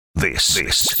This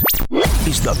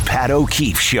is the Pat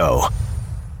O'Keefe Show.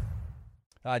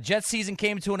 Jets season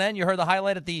came to an end. You heard the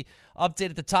highlight at the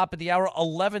update at the top of the hour.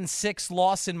 11-6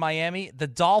 loss in Miami. The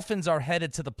Dolphins are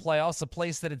headed to the playoffs, a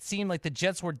place that it seemed like the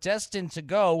Jets were destined to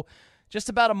go just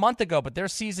about a month ago. But their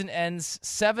season ends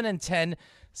 7-10,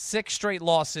 6 straight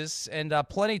losses, and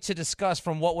plenty to discuss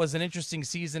from what was an interesting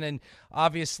season and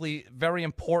obviously very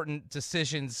important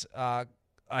decisions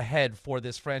ahead for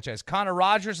this franchise. Connor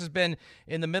Rogers has been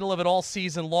in the middle of it all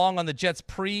season long on the Jets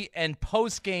pre- and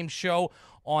post-game show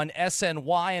on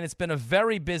SNY, and it's been a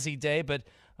very busy day, but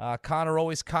Connor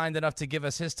always kind enough to give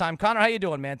us his time. Connor, how you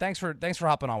doing, man? Thanks for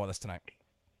hopping on with us tonight.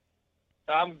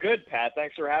 I'm good, Pat.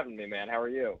 Thanks for having me, man. How are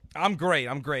you? I'm great.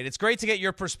 It's great to get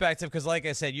your perspective because, like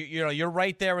I said, you're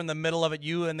right there in the middle of it.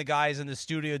 You and the guys in the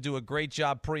studio do a great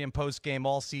job pre- and post-game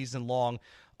all season long.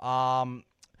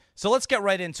 So let's get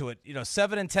right into it.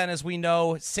 7-10, as we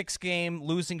know, 6-game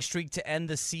losing streak to end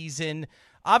the season.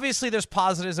 Obviously, there's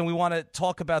positives, and we want to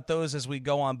talk about those as we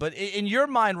go on. But in your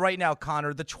mind right now,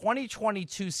 Connor, the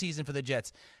 2022 season for the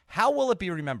Jets, how will it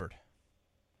be remembered?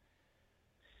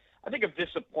 I think of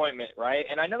disappointment, right?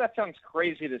 And I know that sounds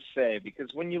crazy to say because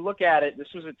when you look at it,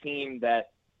 this was a team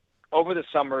that over the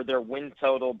summer, their win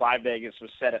total by Vegas was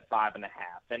set at 5.5.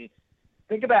 And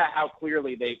think about how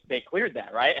clearly they cleared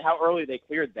that, right? How early they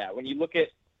cleared that. When you look at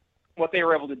what they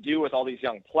were able to do with all these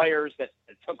young players that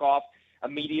took off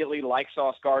immediately, like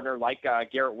Sauce Gardner, like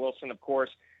Garrett Wilson, of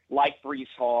course, like Breece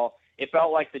Hall, it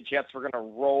felt like the Jets were going to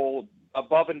roll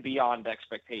above and beyond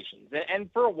expectations. And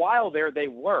for a while there, they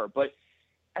were. But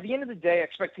at the end of the day,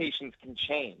 expectations can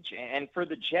change. And for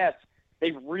the Jets,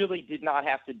 they really did not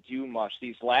have to do much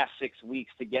these last 6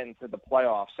 weeks to get into the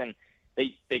playoffs. And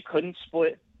they couldn't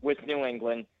split with New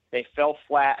England. They fell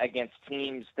flat against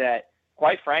teams that,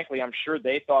 quite frankly, I'm sure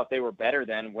they thought they were better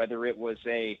than, whether it was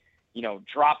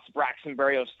dropped Braxton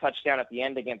Berrios touchdown at the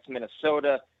end against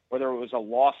Minnesota, whether it was a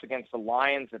loss against the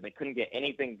Lions that they couldn't get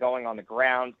anything going on the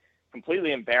ground,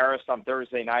 completely embarrassed on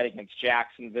Thursday night against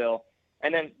Jacksonville.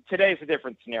 And then today's a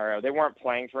different scenario. They weren't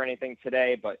playing for anything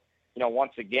today, but,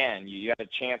 once again, you had a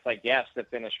chance, I guess, to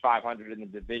finish 500 in the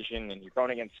division, and you're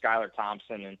going against Skylar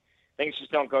Thompson, and things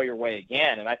just don't go your way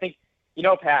again. And I think,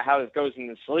 Pat, how this goes in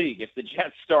this league. If the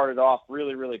Jets started off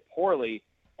really, really poorly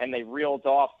and they reeled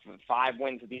off 5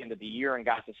 wins at the end of the year and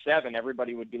got to 7,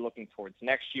 everybody would be looking towards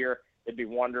next year. They'd be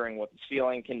wondering what the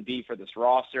ceiling can be for this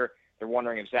roster. They're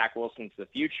wondering if Zach Wilson's the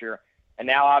future. And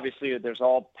now, obviously, there's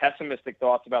all pessimistic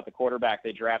thoughts about the quarterback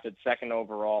they drafted 2nd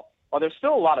overall. While there's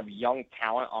still a lot of young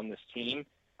talent on this team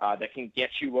that can get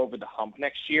you over the hump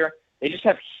next year, they just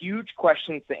have huge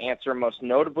questions to answer, most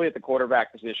notably at the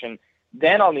quarterback position,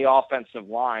 then on the offensive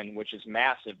line, which is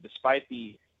massive, despite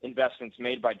the investments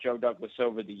made by Joe Douglas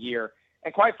over the year.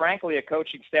 And quite frankly, a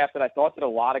coaching staff that I thought did a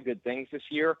lot of good things this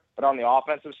year, but on the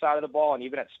offensive side of the ball and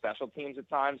even at special teams at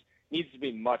times, needs to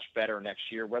be much better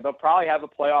next year, where they'll probably have a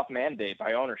playoff mandate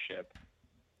by ownership.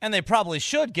 And they probably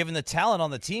should, given the talent on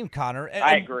the team, Connor.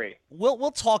 I agree. We'll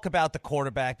talk about the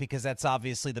quarterback because that's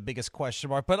obviously the biggest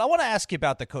question mark. But I want to ask you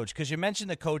about the coach because you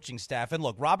mentioned the coaching staff. And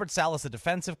look, Robert Saleh's a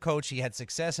defensive coach. He had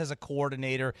success as a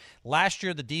coordinator. Last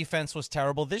year, the defense was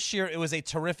terrible. This year, it was a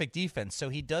terrific defense. So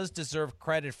he does deserve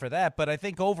credit for that. But I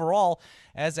think overall,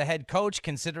 as a head coach,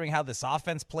 considering how this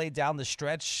offense played down the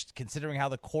stretch, considering how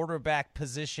the quarterback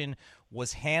position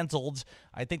was handled,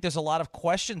 I think there's a lot of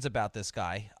questions about this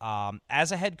guy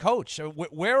as a head coach.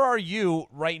 Where are you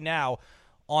right now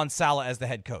on Saleh as the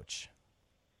head coach?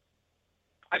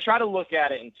 I try to look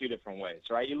at it in 2 different ways,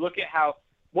 right? You look at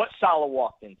what Saleh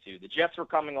walked into. The Jets were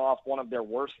coming off one of their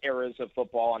worst eras of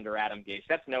football under Adam Gase.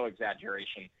 That's no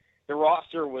exaggeration. The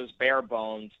roster was bare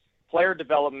bones. Player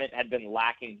development had been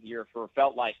lacking here for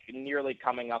felt like nearly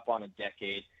coming up on a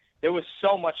decade. There was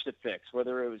so much to fix,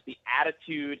 whether it was the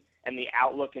attitude and the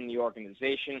outlook in the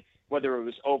organization, whether it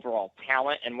was overall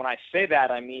talent. And when I say that,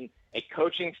 I mean a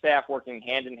coaching staff working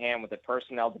hand in hand with a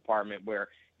personnel department where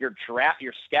you're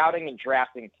scouting and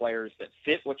drafting players that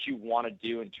fit what you want to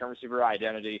do in terms of your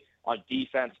identity on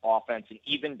defense, offense, and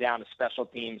even down to special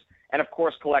teams, and, of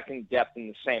course, collecting depth in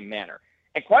the same manner.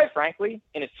 And quite frankly,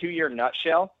 in a 2-year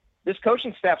nutshell, this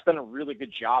coaching staff's done a really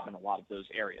good job in a lot of those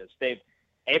areas.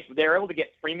 They're able to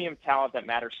get premium talent that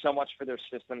matters so much for their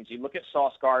systems. You look at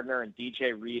Sauce Gardner and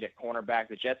DJ Reed at cornerback.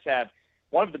 The Jets have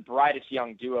one of the brightest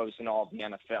young duos in all of the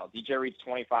NFL. DJ Reed's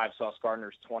 25, Sauce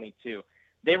Gardner's 22.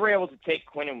 They were able to take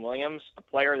Quinnen Williams, a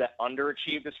player that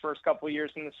underachieved his first couple of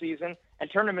years in the season,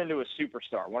 and turn him into a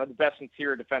superstar, one of the best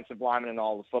interior defensive linemen in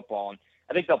all of football. And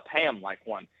I think they'll pay him like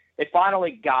one. They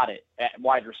finally got it at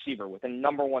wide receiver with a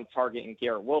number 1 target in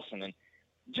Garrett Wilson. And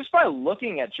just by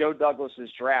looking at Joe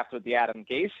Douglas's draft with the Adam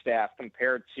Gase staff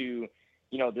compared to,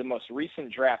 the most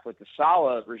recent draft with the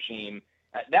Saleh regime,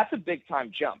 that's a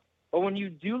big-time jump. But when you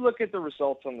do look at the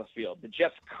results on the field, the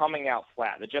Jets coming out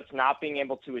flat, the Jets not being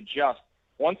able to adjust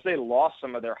once they lost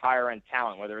some of their higher-end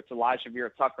talent, whether it's Elijah Vera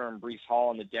Tucker and Breece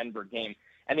Hall in the Denver game,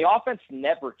 and the offense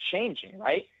never changing,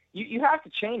 right? You have to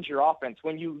change your offense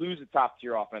when you lose a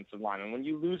top-tier offensive lineman, when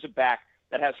you lose a back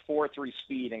that has 4.3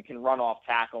 speed and can run off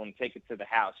tackle and take it to the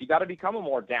house. You got to become a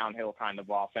more downhill kind of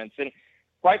offense. And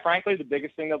quite frankly, the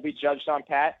biggest thing they'll be judged on,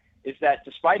 Pat, is that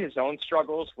despite his own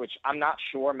struggles, which I'm not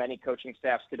sure many coaching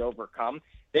staffs could overcome,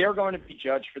 they are going to be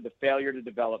judged for the failure to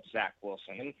develop Zach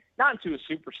Wilson. And not into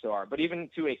a superstar, but even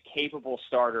to a capable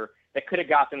starter that could have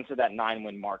got them to that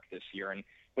 9-win mark this year. And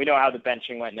we know how the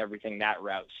benching went and everything that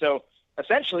route. So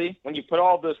essentially, when you put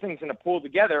all of those things in a pool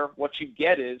together, what you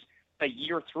get is a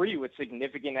year 3 with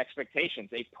significant expectations,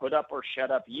 a put up or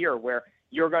shut up year where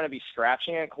you're going to be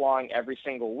scratching and clawing every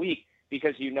single week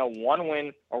because one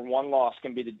win or one loss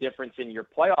can be the difference in your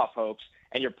playoff hopes,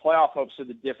 and your playoff hopes are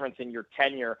the difference in your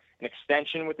tenure, an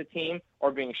extension with the team, or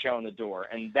being shown the door.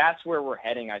 And that's where we're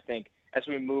heading, I think, as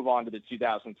we move on to the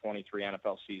 2023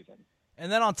 NFL season.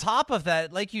 And then on top of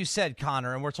that, like you said,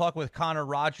 Connor, and we're talking with Connor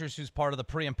Rogers, who's part of the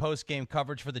pre- and post-game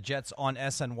coverage for the Jets on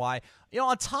SNY.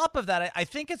 On top of that, I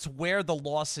think it's where the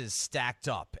losses stacked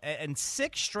up. And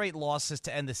 6 straight losses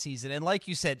to end the season. And like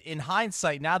you said, in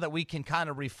hindsight, now that we can kind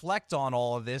of reflect on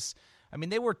all of this, I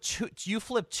mean, you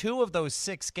flipped 2 of those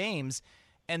 6 games,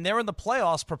 and they're in the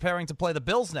playoffs preparing to play the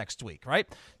Bills next week, right?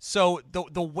 So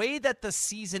the way that the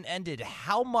season ended,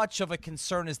 how much of a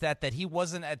concern is that he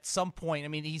wasn't at some point? I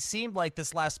mean, he seemed like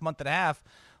this last month and a half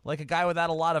like a guy without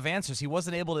a lot of answers. He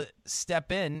wasn't able to step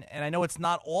in, and I know it's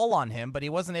not all on him, but he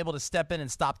wasn't able to step in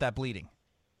and stop that bleeding.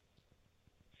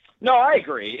 No, I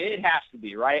agree. It has to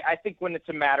be, right? I think when it's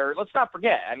a matter, let's not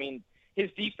forget, I mean, his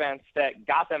defense that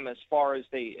got them as far as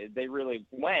they really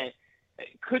went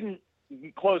couldn't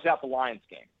close out the Lions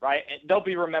game, right? And they'll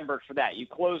be remembered for that. You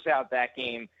close out that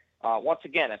game, once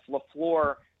again, if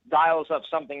LaFleur dials up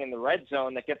something in the red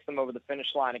zone that gets them over the finish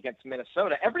line against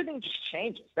Minnesota, everything just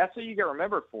changes. That's what you get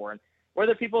remembered for. And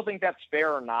whether people think that's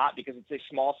fair or not, because it's a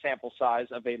small sample size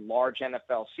of a large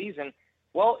NFL season,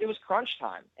 well, it was crunch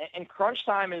time. And crunch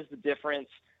time is the difference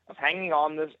of hanging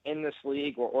on in this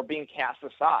league or being cast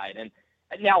aside. And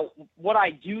now, what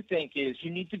I do think is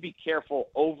you need to be careful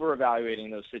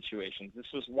over-evaluating those situations. This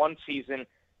was one season.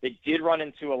 They did run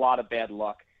into a lot of bad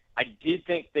luck. I did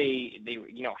think they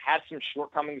had some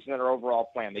shortcomings in their overall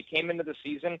plan. They came into the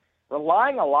season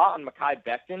relying a lot on Mekhi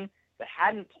Becton that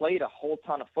hadn't played a whole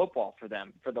ton of football for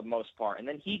them for the most part. And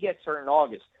then he gets hurt in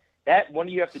August. What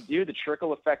do you have to do? The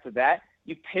trickle effect of that,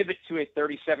 you pivot to a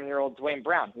 37-year-old Dwayne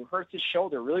Brown who hurts his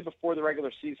shoulder really before the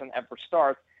regular season ever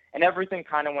starts. And everything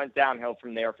kind of went downhill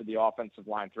from there for the offensive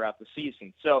line throughout the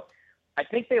season. So I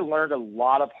think they learned a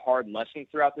lot of hard lessons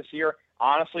throughout this year.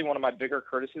 Honestly, one of my bigger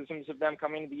criticisms of them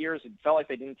coming into the year is it felt like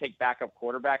they didn't take backup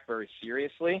quarterback very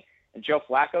seriously. And Joe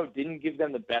Flacco didn't give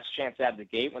them the best chance out of the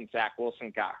gate when Zach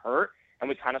Wilson got hurt. And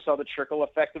we kind of saw the trickle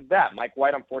effect of that. Mike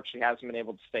White, unfortunately, hasn't been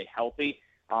able to stay healthy,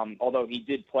 although he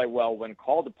did play well when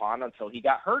called upon until he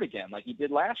got hurt again like he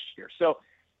did last year. So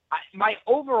my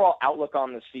overall outlook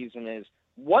on the season is,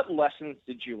 what lessons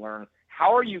did you learn?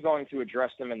 How are you going to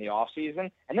address them in the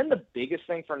offseason? And then the biggest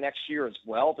thing for next year as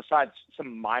well, besides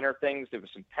some minor things, there was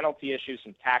some penalty issues,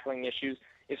 some tackling issues,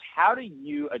 is how do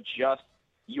you adjust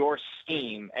your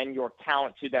scheme and your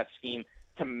talent to that scheme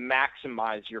to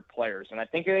maximize your players? And I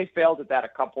think they failed at that a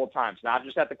couple of times, not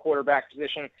just at the quarterback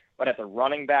position, but at the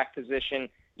running back position,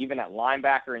 even at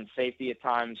linebacker and safety at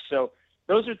times. So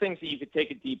those are things that you could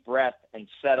take a deep breath and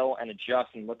settle and adjust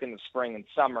and look in the spring and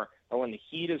summer. But when the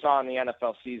heat is on the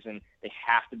NFL season, they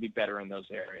have to be better in those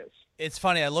areas. It's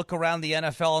funny. I look around the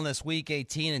NFL in this Week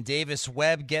 18, and Davis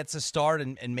Webb gets a start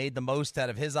and made the most out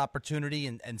of his opportunity,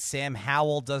 and Sam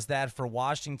Howell does that for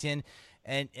Washington.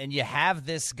 And you have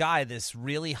this guy, this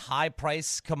really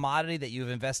high-price commodity that you've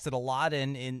invested a lot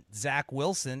in Zach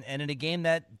Wilson, and in a game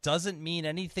that doesn't mean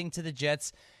anything to the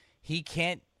Jets, he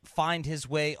can't find his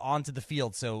way onto the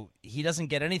field. So he doesn't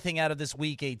get anything out of this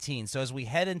Week 18. So as we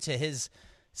head into his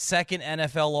second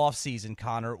NFL offseason,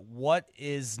 Connor, what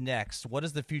is next? What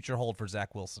does the future hold for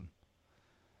Zach Wilson?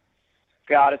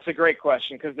 God, it's a great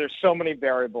question because there's so many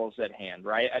variables at hand,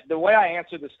 right? The way I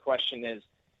answer this question is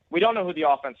we don't know who the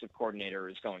offensive coordinator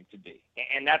is going to be,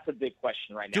 and that's a big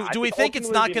question right now. Do we think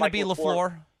it's not going to be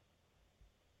LaFleur?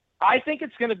 I think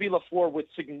it's going to be LaFleur with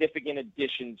significant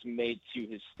additions made to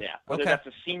his staff, whether that's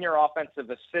a senior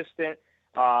offensive assistant,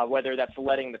 whether that's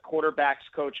letting the quarterbacks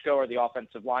coach go or the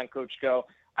offensive line coach go.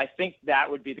 I think that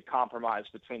would be the compromise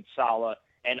between Saleh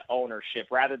and ownership,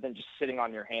 rather than just sitting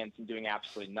on your hands and doing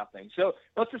absolutely nothing. So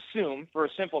let's assume, for a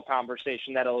simple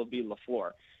conversation, that it'll be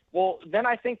LaFleur. Well, then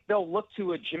I think they'll look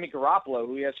to a Jimmy Garoppolo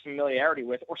who he has familiarity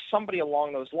with, or somebody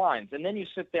along those lines. And then you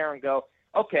sit there and go,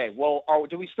 okay, well,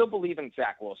 do we still believe in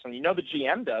Zach Wilson? You know the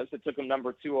GM does. It took him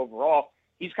number 2 overall.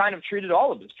 He's kind of treated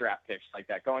all of his draft picks like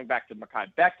that, going back to Mekhi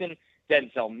Becton,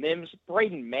 Denzel Mims,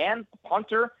 Braden Mann, a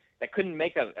punter that couldn't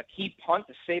make a key punt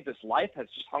to save his life, has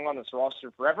just hung on this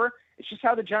roster forever. It's just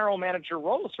how the general manager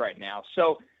rolls right now.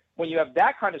 So when you have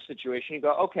that kind of situation, you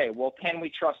go, okay, well, can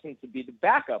we trust him to be the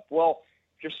backup? Well,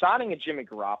 if you're signing a Jimmy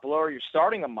Garoppolo or you're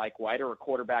starting a Mike White or a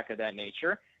quarterback of that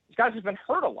nature, these guys have been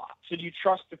hurt a lot. So do you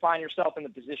trust to find yourself in the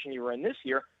position you were in this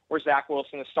year where Zach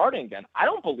Wilson is starting again? I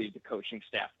don't believe the coaching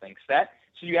staff thinks that.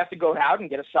 So you have to go out and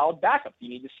get a solid backup. You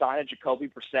need to sign a Jacoby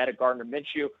Brissett, a Gardner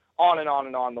Minshew, on and on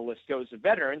and on the list goes of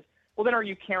veterans. Well, then are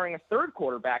you carrying a third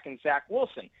quarterback in Zach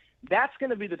Wilson? That's going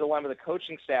to be the dilemma the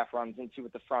coaching staff runs into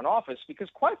with the front office because,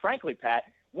 quite frankly, Pat,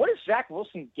 what is Zach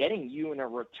Wilson getting you in a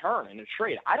return, in a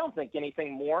trade? I don't think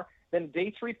anything more than a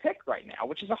day 3 pick right now,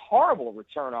 which is a horrible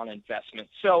return on investment.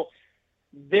 So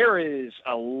there is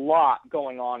a lot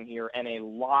going on here and a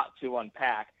lot to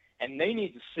unpack, and they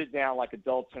need to sit down like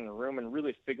adults in the room and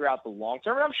really figure out the long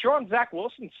term. And I'm sure on Zach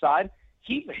Wilson's side,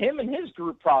 him and his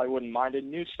group probably wouldn't mind a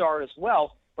new start as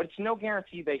well, but it's no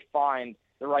guarantee they find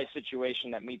the right situation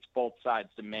that meets both sides'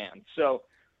 demand. So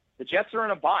the Jets are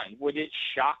in a bind. Would it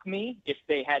shock me if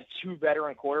they had 2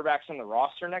 veteran quarterbacks on the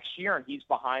roster next year and he's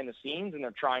behind the scenes and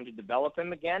they're trying to develop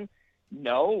him again?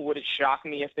 No. Would it shock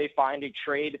me if they find a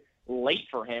trade late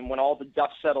for him when all the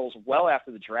dust settles well after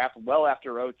the draft, well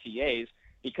after OTAs,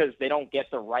 because they don't get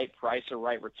the right price or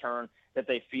right return that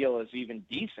they feel is even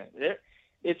decent?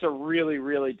 It's a really,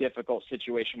 really difficult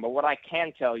situation. But what I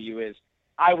can tell you is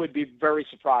I would be very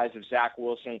surprised if Zach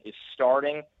Wilson is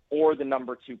starting or the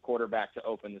number 2 quarterback to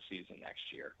open the season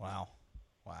next year. Wow.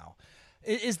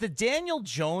 Is the Daniel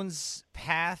Jones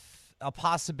path a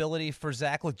possibility for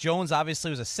Zach? Look, Jones obviously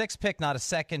was a 6th pick, not a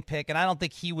 2nd pick, and I don't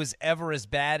think he was ever as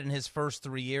bad in his first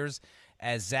 3 years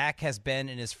as Zach has been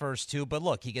in his first 2. But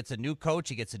look, he gets a new coach,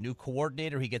 he gets a new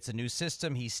coordinator, he gets a new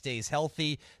system, he stays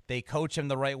healthy, they coach him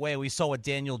the right way. We saw what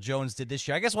Daniel Jones did this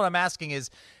year. I guess what I'm asking is,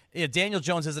 Daniel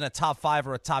Jones isn't a top 5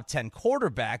 or a top 10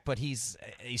 quarterback, but he's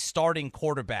a starting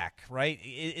quarterback, right?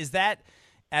 Is that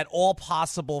at all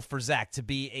possible for Zach to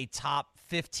be a top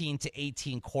 15 to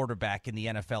 18 quarterback in the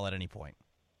NFL at any point?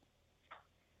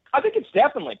 I think it's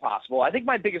definitely possible. I think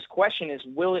my biggest question is,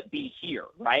 will it be here,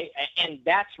 right? And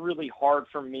that's really hard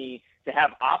for me to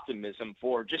have optimism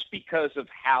for, just because of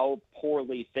how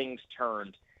poorly things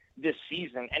turned this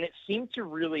season. And it seemed to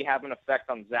really have an effect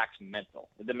on Zach's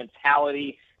the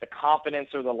mentality, the confidence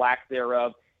or the lack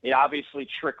thereof. It obviously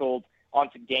trickled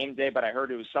onto game day, but I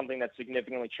heard it was something that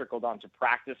significantly trickled onto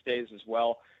practice days as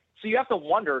well. So you have to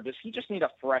wonder, does he just need a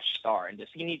fresh start? And does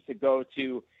he need to go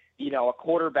to, a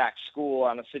quarterback school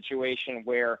on a situation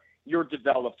where you're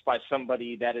developed by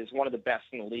somebody that is one of the best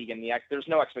in the league, and there's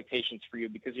no expectations for you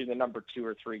because you're the number 2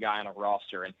 or 3 guy on a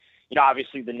roster. And,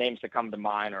 obviously the names that come to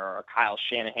mind are a Kyle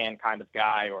Shanahan kind of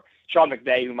guy, or Sean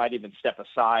McVay, who might even step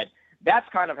aside. That's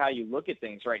kind of how you look at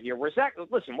things right here. Where Zach,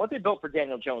 listen, what they built for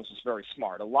Daniel Jones was very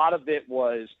smart. A lot of it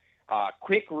was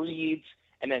quick reads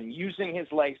and then using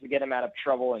his legs to get him out of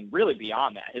trouble, and really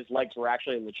beyond that, his legs were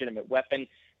actually a legitimate weapon.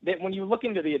 That when you look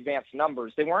into the advanced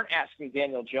numbers, they weren't asking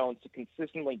Daniel Jones to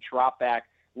consistently drop back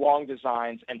long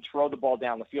designs and throw the ball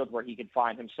down the field where he could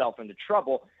find himself into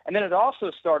trouble. And then it also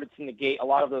started to negate a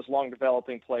lot of those long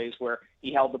developing plays where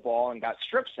he held the ball and got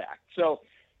strip sacked. So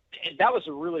that was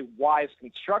a really wise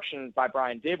construction by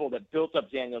Brian Daboll that built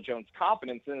up Daniel Jones'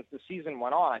 confidence. And as the season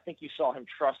went on, I think you saw him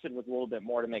trusted with a little bit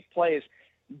more to make plays.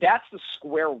 That's the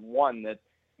square one that,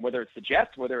 whether it's the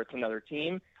Jets, whether it's another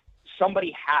team,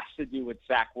 somebody has to do with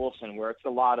Zach Wilson, where it's a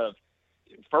lot of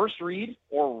first read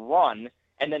or run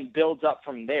and then builds up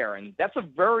from there. And that's a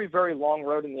very, very long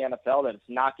road in the NFL that it's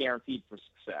not guaranteed for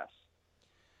success.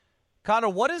 Connor,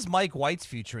 what is Mike White's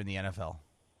future in the NFL?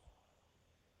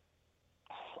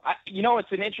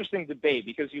 It's an interesting debate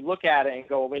because you look at it and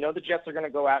go, well, we know the Jets are going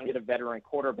to go out and get a veteran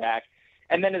quarterback.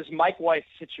 And then is Mike White's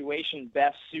situation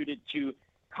best suited to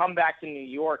come back to New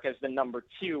York as the number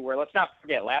 2, where let's not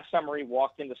forget, last summer he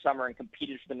walked into summer and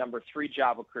competed for the number 3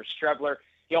 job with Chris Streveler.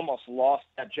 He almost lost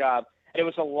that job. And it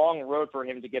was a long road for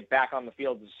him to get back on the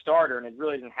field as a starter, and it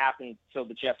really didn't happen until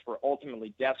the Jets were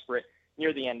ultimately desperate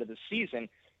near the end of the season.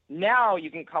 Now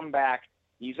you can come back.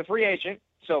 He's a free agent,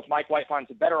 so if Mike White finds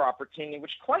a better opportunity,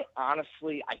 which quite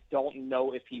honestly I don't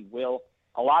know if he will,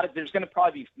 there's going to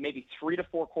probably be maybe 3 to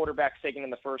 4 quarterbacks taken in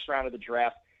the first round of the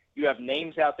draft. You have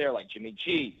names out there like Jimmy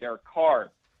G, Derek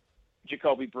Carr,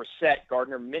 Jacoby Brissett,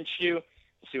 Gardner Minshew.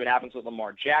 We'll see what happens with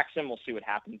Lamar Jackson. We'll see what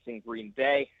happens in Green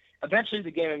Bay. Eventually,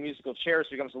 the game of musical chairs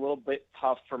becomes a little bit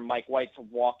tough for Mike White to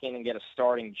walk in and get a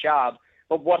starting job.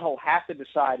 But what he'll have to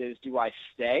decide is, do I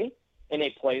stay in a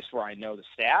place where I know the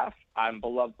staff, I'm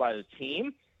beloved by the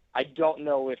team? I don't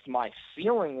know if my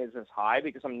ceiling is as high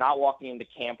because I'm not walking into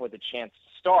camp with a chance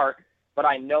to start, but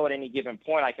I know at any given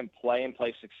point I can play and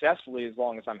play successfully as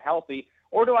long as I'm healthy.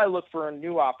 Or do I look for a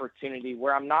new opportunity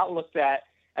where I'm not looked at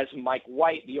as Mike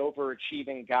White, the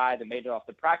overachieving guy that made it off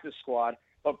the practice squad,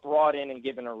 but brought in and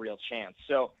given a real chance?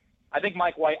 So I think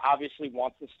Mike White obviously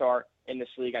wants to start in this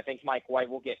league. I think Mike White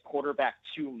will get quarterback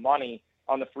 2 money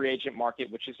on the free agent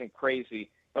market, which isn't crazy,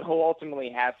 but he'll ultimately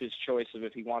have his choice of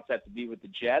if he wants that to be with the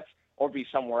Jets or be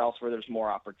somewhere else where there's more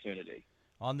opportunity.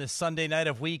 On this Sunday night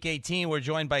of Week 18, we're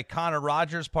joined by Connor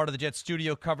Rogers, part of the Jets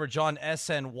studio coverage on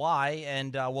SNY,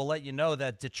 and we'll let you know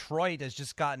that Detroit has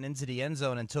just gotten into the end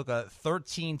zone and took a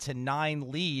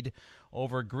 13-9 lead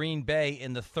over Green Bay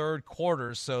in the third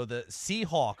quarter. So the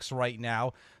Seahawks right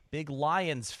now, big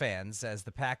Lions fans, as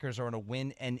the Packers are in a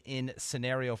win-and-in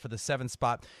scenario for the 7th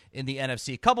spot in the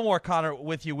NFC. A couple more, Connor,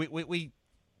 with you. We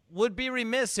would be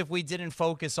remiss if we didn't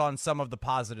focus on some of the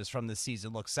positives from this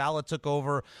season. Look, Saleh took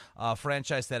over a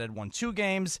franchise that had won 2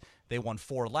 games. They won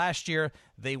 4 last year.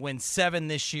 They win 7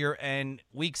 this year. And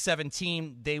Week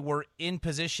 17, they were in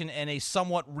position and a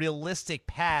somewhat realistic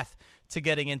path to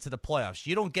getting into the playoffs.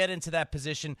 You don't get into that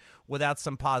position without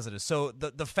some positives. So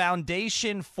the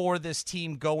foundation for this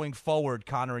team going forward,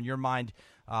 Connor, in your mind,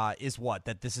 is what?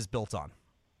 That this is built on?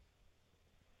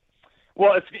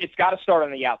 Well, it's got to start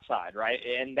on the outside, right?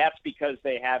 And that's because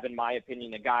they have, in my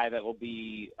opinion, a guy that will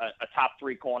be a top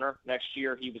 3 corner next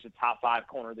year. He was a top 5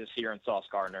 corner this year in Sauce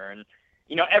Gardner. And,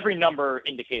 you know, every number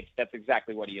indicates that's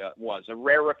exactly what he was. A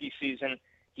rare rookie season.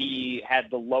 He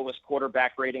had the lowest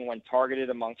quarterback rating when targeted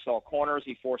amongst all corners.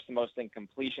 He forced the most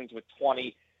incompletions with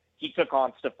 20. He took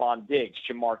on Stephon Diggs,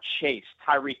 Jamar Chase,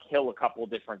 Tyreek Hill a couple of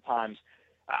different times.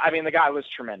 I mean, the guy was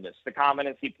tremendous. The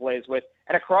confidence he plays with.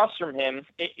 And across from him,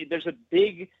 there's a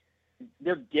big –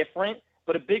 they're different,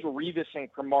 but a big Revis and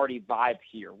Cromartie vibe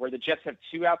here, where the Jets have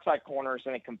 2 outside corners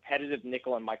and a competitive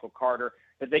nickel and Michael Carter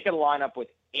that they could line up with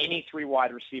any 3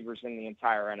 wide receivers in the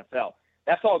entire NFL.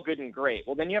 That's all good and great.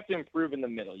 Well, then you have to improve in the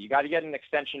middle. You got to get an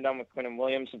extension done with Quinnen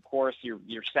Williams, of course, your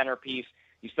centerpiece.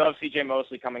 You still have C.J.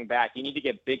 Mosley coming back. You need to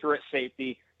get bigger at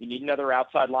safety. You need another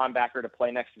outside linebacker to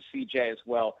play next to C.J. as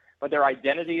well. But their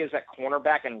identity is at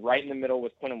cornerback and right in the middle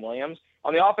with Quinnen Williams.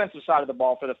 On the offensive side of the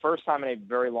ball, for the first time in a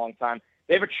very long time,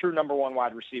 they have a true number 1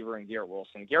 wide receiver in Garrett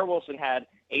Wilson. Garrett Wilson had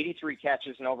 83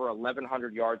 catches and over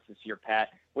 1,100 yards this year, Pat,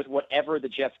 with whatever the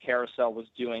Jets carousel was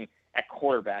doing at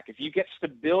quarterback. If you get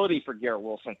stability for Garrett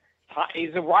Wilson,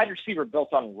 he's a wide receiver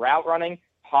built on route running,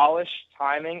 polish,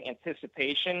 timing,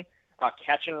 anticipation,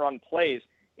 catch and run plays.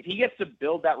 If he gets to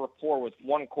build that rapport with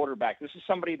one quarterback, this is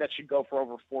somebody that should go for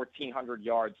over 1,400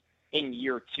 yards in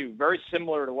year 2, very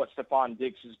similar to what Stephon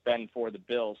Diggs has been for the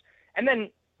Bills. And then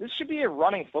this should be a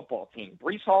running football team.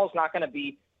 Breece Hall is not going to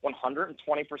be 120%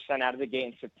 out of the gate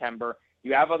in September.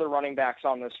 You have other running backs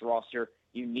on this roster.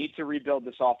 You need to rebuild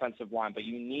this offensive line, but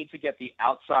you need to get the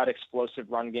outside explosive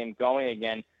run game going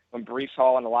again when Breece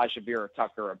Hall and Elijah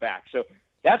Vera-Tucker are back. So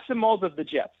that's the mold of the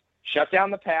Jets. Shut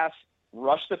down the pass,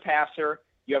 rush the passer.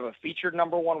 You have a featured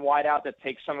number 1 wideout that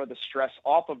takes some of the stress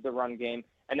off of the run game,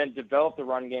 and then develop the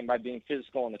run game by being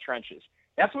physical in the trenches.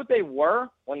 That's what they were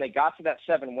when they got to that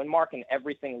 7-win mark, and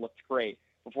everything looked great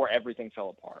before everything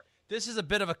fell apart. This is a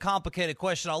bit of a complicated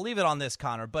question. I'll leave it on this,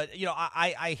 Connor. But, you know,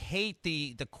 I hate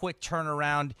the quick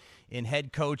turnaround in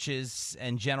head coaches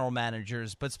and general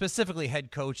managers, but specifically head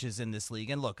coaches in this league.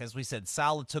 And look, as we said,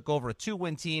 Saleh took over a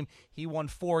 2-win team. He won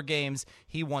 4 games.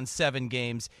 He won 7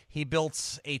 games. He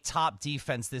built a top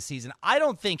defense this season. I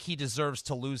don't think he deserves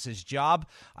to lose his job.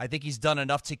 I think he's done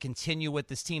enough to continue with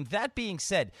this team. That being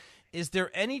said, is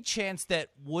there any chance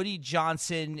that Woody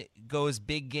Johnson goes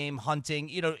big game hunting?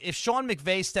 You know, if Sean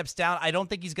McVay steps down, I don't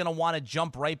think he's going to want to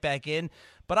jump right back in.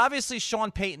 But obviously,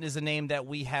 Sean Payton is a name that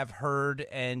we have heard,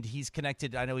 and he's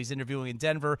connected. I know he's interviewing in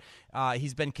Denver.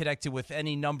 He's been connected with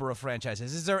any number of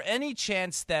franchises. Is there any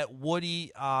chance that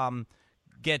Woody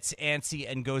gets antsy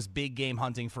and goes big game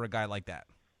hunting for a guy like that?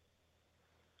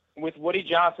 With Woody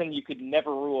Johnson, you could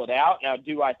never rule it out. Now,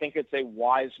 do I think it's a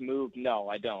wise move? No,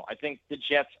 I don't. I think the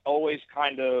Jets always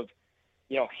kind of,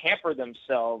 hamper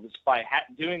themselves by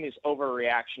doing these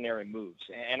overreactionary moves.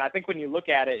 And I think when you look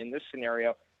at it in this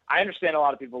scenario, I understand a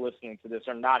lot of people listening to this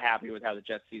are not happy with how the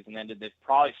Jets season ended. They've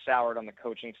probably soured on the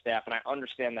coaching staff, and I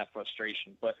understand that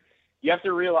frustration. But you have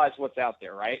to realize what's out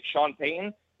there, right? Sean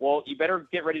Payton well, you better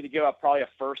get ready to give up probably a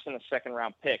first and a second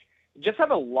round pick. You just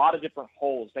have a lot of different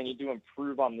holes than you do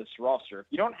improve on this roster. If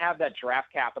you don't have that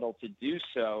draft capital to do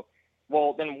so,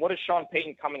 well, then what is Sean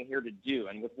Payton coming here to do?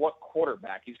 And with what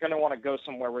quarterback? He's going to want to go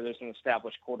somewhere where there's an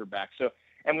established quarterback.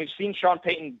 And we've seen Sean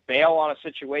Payton bail on a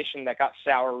situation that got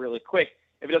sour really quick.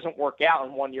 If it doesn't work out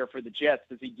in 1 year for the Jets,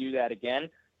 does he do that again?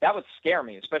 That would scare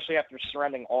me, especially after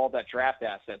surrendering all that draft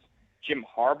assets. Jim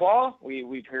Harbaugh,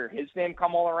 we've heard his name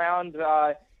come all around,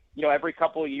 every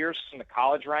couple of years from the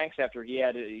college ranks after he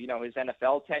had, his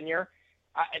NFL tenure.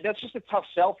 That's just a tough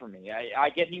sell for me. I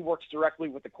get he works directly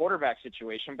with the quarterback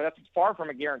situation, but that's far from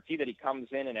a guarantee that he comes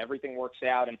in and everything works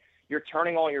out and you're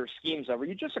turning all your schemes over.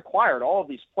 You just acquired all of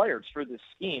these players for this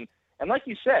scheme. And like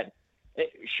you said,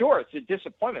 sure, it's a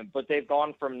disappointment, but they've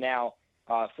gone from now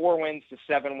 4 wins to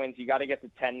 7 wins. You got to get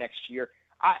to 10 next year.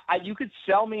 You could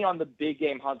sell me on the big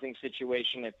game hunting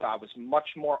situation if I was much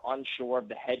more unsure of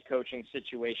the head coaching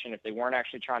situation, if they weren't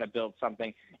actually trying to build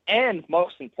something. And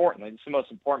most importantly, this is the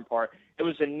most important part, it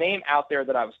was a name out there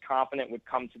that I was confident would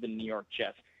come to the New York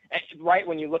Jets. And right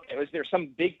when you look at it, is there some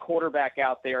big quarterback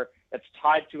out there that's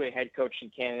tied to a head coaching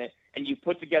candidate, and you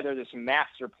put together this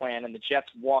master plan and the Jets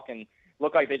walk and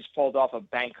look like they just pulled off a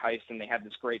bank heist and they have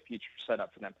this great future set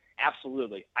up for them?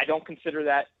 Absolutely. I don't consider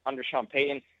that under Sean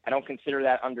Payton. I don't consider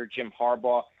that under Jim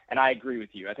Harbaugh. And I agree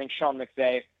with you. I think Sean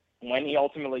McVay, when he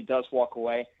ultimately does walk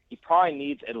away, he probably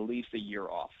needs at least a year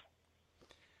off.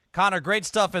 Connor, great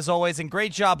stuff as always, and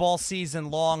great job all season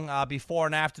long before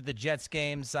and after the Jets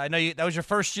games. I know that was your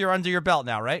first year under your belt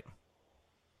now, right?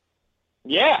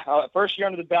 Yeah, first year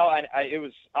under the belt. It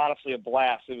was honestly a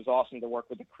blast. It was awesome to work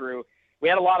with the crew. We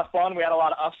had a lot of fun. We had a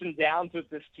lot of ups and downs with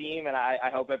this team, and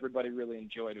I hope everybody really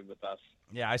enjoyed it with us.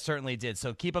 Yeah, I certainly did.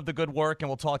 So keep up the good work, and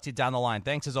we'll talk to you down the line.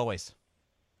 Thanks as always.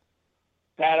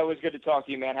 Pat, always good to talk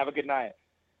to you, man. Have a good night.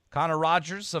 Connor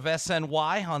Rogers of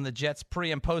SNY on the Jets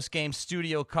pre- and post-game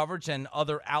studio coverage and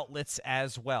other outlets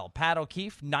as well. Pat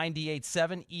O'Keefe,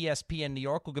 98.7 ESPN New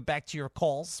York. We'll get back to your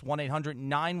calls,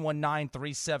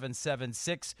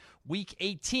 1-800-919-3776. Week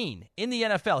 18 in the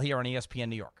NFL here on ESPN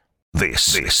New York.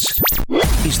 This is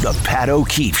the Pat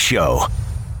O'Keefe Show.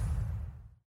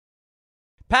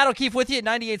 Pat O'Keefe with you at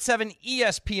 98.7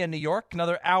 ESPN New York.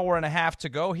 Another hour and a half to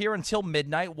go here until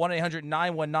midnight.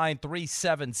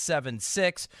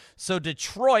 1-800-919-3776. So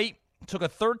Detroit took a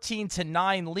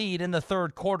 13-9 lead in the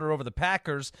third quarter over the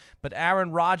Packers, but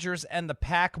Aaron Rodgers and the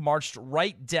Pack marched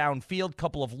right downfield.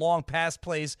 Couple of long pass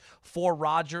plays for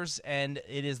Rodgers, and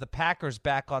it is the Packers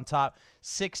back on top,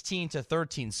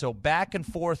 16-13. So back and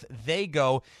forth they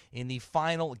go in the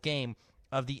final game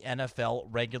of the NFL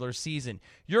regular season.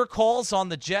 Your calls on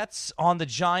the Jets, on the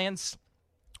Giants,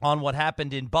 on what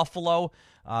happened in Buffalo,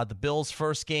 the Bills'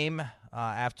 first game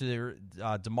after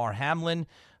Damar Hamlin,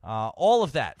 all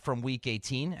of that from Week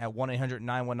 18 at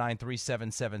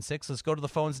 1-800-919-3776. Let's go to the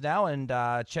phones now and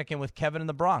check in with Kevin in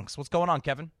the Bronx. What's going on,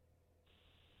 Kevin?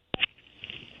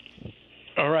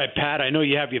 All right, Pat, I know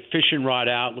you have your fishing rod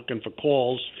out looking for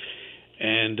calls,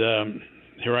 and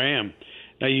here I am.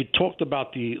 Now, you talked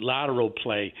about the lateral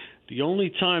play. The only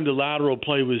time the lateral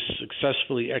play was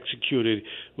successfully executed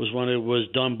was when it was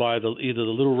done by either the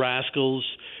Little Rascals,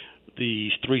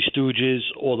 the Three Stooges,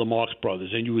 or the Marx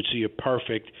Brothers, and you would see a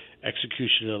perfect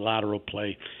execution of the lateral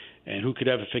play. And who could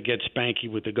ever forget Spanky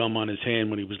with the gum on his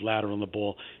hand when he was lateraling the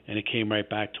ball, and it came right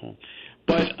back to him.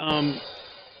 But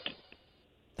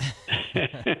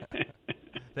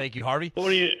thank you, Harvey.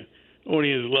 Audience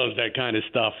loves that kind of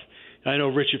stuff. I know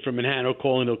Richard from Manhattan will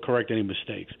call and he'll correct any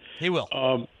mistakes. He will.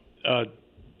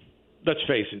 Let's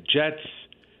face it, Jets.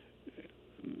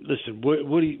 Listen,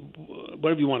 Woody,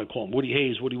 whatever you want to call him, Woody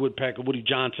Hayes, Woody Woodpecker, Woody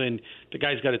Johnson. The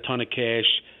guy's got a ton of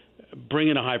cash. Bring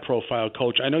in a high-profile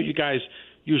coach. I know you guys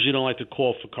usually don't like to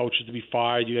call for coaches to be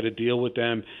fired. You got to deal with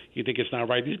them. You think it's not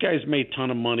right. These guys made a ton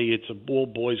of money. It's a all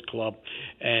boys club,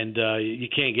 and you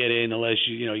can't get in unless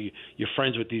you're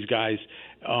friends with these guys.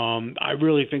 I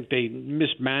really think they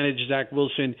mismanaged Zach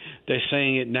Wilson. They're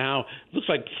saying it now. Looks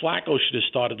like Flacco should have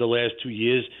started the last 2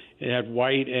 years. It had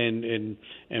White and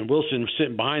Wilson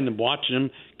sitting behind them, watching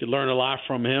him. Could learn a lot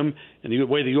from him. And the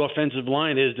way the offensive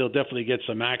line is, they'll definitely get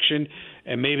some action.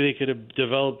 And maybe they could have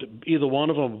developed either one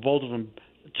of them or both of them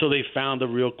until they found the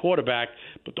real quarterback.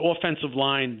 But the offensive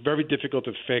line, very difficult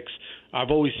to fix. I've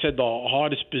always said the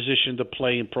hardest position to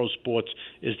play in pro sports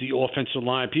is the offensive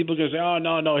line. People are going to say, oh,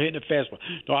 no, hitting a fastball.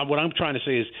 No, what I'm trying to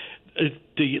say is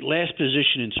the last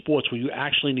position in sports where you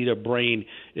actually need a brain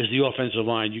is the offensive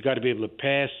line. You got to be able to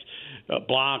pass,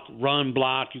 block, run,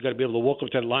 block. You got to be able to walk up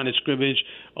to the line of scrimmage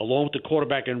along with the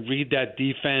quarterback and read that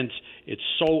defense. It's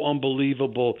so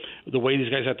unbelievable the way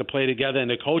these guys have to play together. And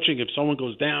the coaching, if someone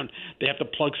goes down, they have to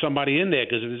plug somebody in there,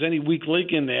 because if there's any weak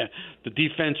link in there, the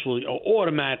defense will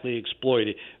automatically exploit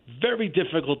it. Very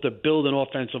difficult to build an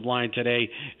offensive line today.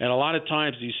 And a lot of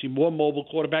times you see more mobile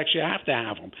quarterbacks, you have to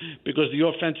have them because the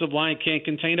offensive line can't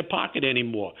contain a pocket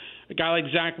anymore. A guy like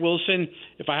Zach Wilson,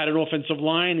 if I had an offensive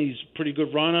line, he's a pretty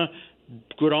good runner,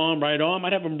 good arm, right arm,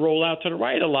 I'd have him roll out to the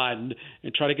right a lot and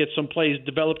try to get some plays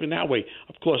developing that way.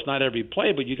 Of course, not every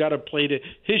play, but you got to play to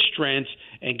his strengths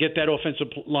and get that offensive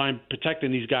line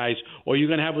protecting these guys, or you're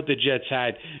going to have what the Jets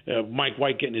had, Mike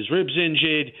White getting his ribs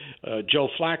injured, Joe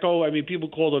Flacco. I mean, people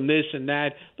call him this and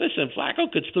that. Listen, Flacco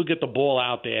could still get the ball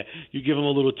out there. You give him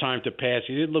a little time to pass.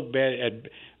 He didn't look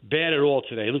bad at all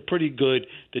today. He looked pretty good.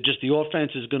 That just the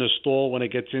offense is going to stall when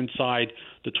it gets inside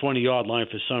the 20-yard line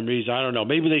for some reason. I don't know.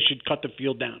 Maybe they should cut the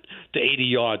field down to 80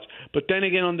 yards. But then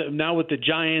again, now with the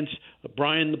Giants,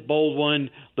 Brian the Bold One,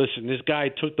 listen, this guy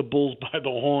took the Bulls by the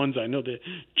horns. I know the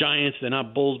Giants, they're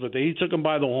not Bulls, but he took them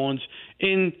by the horns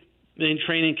in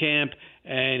training camp,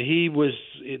 and he was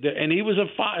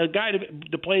a guy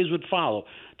the players would follow.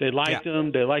 They liked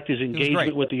him. They liked his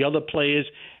engagement with the other players.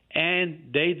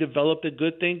 And they developed a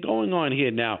good thing going on here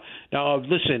now. Now,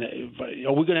 listen,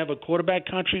 are we going to have a quarterback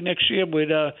country next year with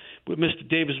Mr.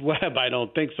 Davis Webb? I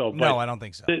don't think so. But no, I don't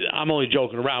think so. I'm only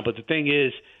joking around. But the thing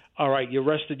is, all right, you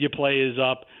rested your players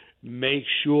up. Make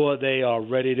sure they are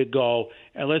ready to go,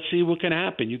 and let's see what can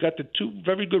happen. You got the two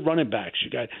very good running backs. You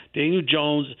got Daniel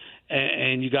Jones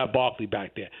and you got Barkley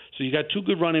back there. So you got two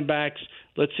good running backs.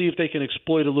 Let's see if they can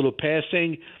exploit a little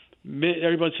passing.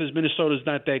 Everyone says Minnesota's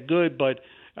not that good, but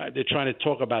they're trying to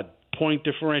talk about point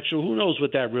differential. Who knows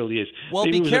what that really is? Well,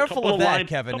 maybe be careful of that,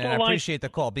 Kevin, and I appreciate the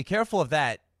call. Be careful of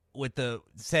that with the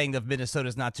saying that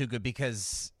Minnesota's not too good,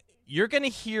 because you're going to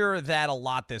hear that a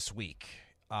lot this week,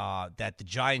 that the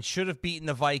Giants should have beaten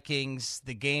the Vikings.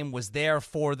 The game was there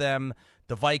for them.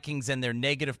 The Vikings and their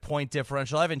negative point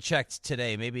differential. I haven't checked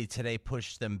today. Maybe today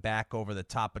pushed them back over the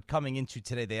top. But coming into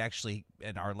today, they actually,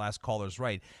 and our last caller's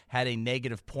right, had a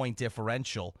negative point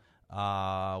differential.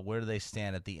 Where do they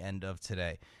stand at the end of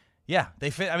today? Yeah,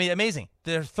 amazing.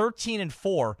 They're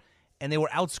 13-4, and they were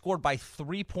outscored by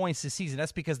 3 points this season.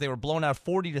 That's because they were blown out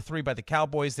 40-3 by the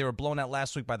Cowboys. They were blown out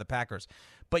last week by the Packers.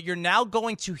 But you're now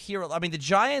going to hear, the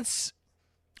Giants,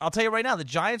 I'll tell you right now, the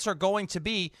Giants are going to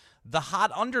be the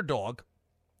hot underdog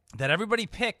that everybody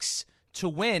picks to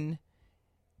win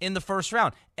in the first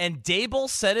round. And Daboll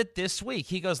said it this week.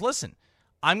 He goes, listen,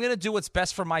 I'm going to do what's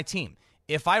best for my team.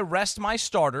 If I rest my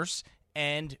starters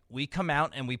and we come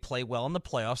out and we play well in the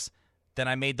playoffs, then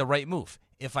I made the right move.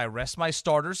 If I rest my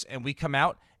starters and we come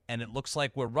out and it looks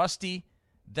like we're rusty,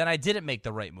 then I didn't make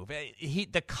the right move.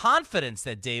 The confidence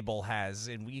that Daboll has,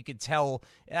 and you could tell,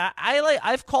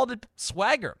 I've called it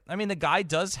swagger. The guy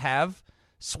does have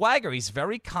swagger. He's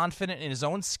very confident in his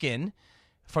own skin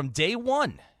from day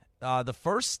one. The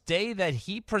first day that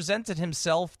he presented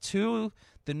himself to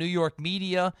the New York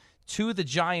media, to the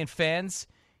Giant fans,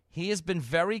 he has been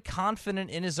very confident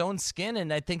in his own skin,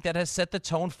 and I think that has set the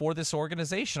tone for this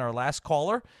organization. Our last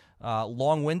caller,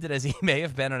 long-winded as he may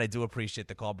have been, and I do appreciate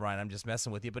the call, Brian. I'm just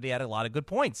messing with you, but he had a lot of good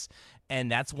points, and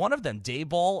that's one of them.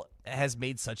 Daboll has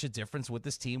made such a difference with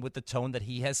this team, with the tone that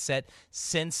he has set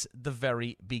since the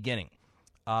very beginning.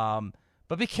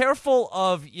 But be careful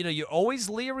of, you're always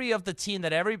leery of the team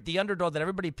the underdog that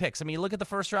everybody picks. You look at the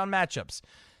first-round matchups.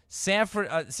 San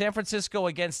Francisco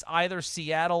against either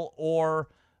Seattle or,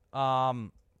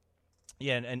 and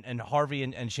Harvey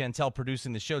and Chantel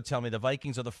producing the show tell me the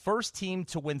Vikings are the first team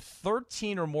to win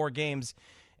 13 or more games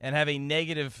and have a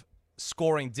negative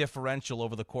scoring differential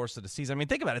over the course of the season.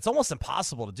 Think about it. It's almost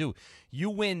impossible to do. You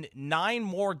win 9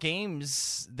 more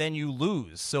games than you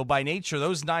lose. So by nature,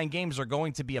 those 9 games are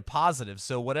going to be a positive.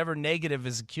 So whatever negative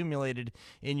is accumulated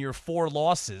in your 4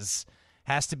 losses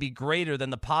has to be greater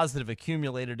than the positive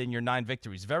accumulated in your 9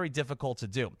 victories. Very difficult to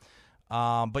do.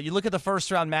 But you look at the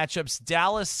first-round matchups,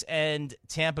 Dallas and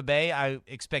Tampa Bay. I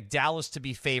expect Dallas to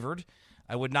be favored.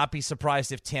 I would not be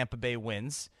surprised if Tampa Bay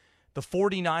wins. The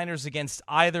 49ers against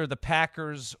either the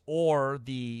Packers or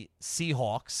the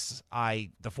Seahawks.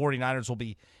 The 49ers will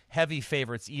be heavy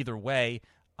favorites either way.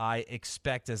 I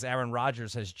expect, as Aaron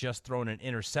Rodgers has just thrown an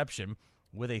interception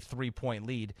with a 3-point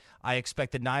lead, I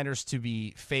expect the Niners to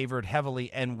be favored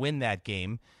heavily and win that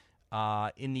game.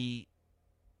 In the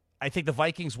I think the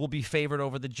Vikings will be favored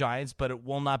over the Giants, but it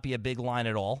will not be a big line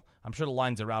at all. I'm sure the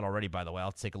lines are out already, by the way.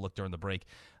 I'll take a look during the break.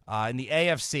 In the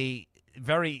AFC,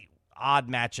 very odd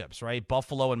matchups, right?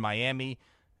 Buffalo and Miami.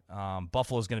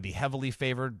 Buffalo is going to be heavily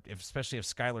favored, especially if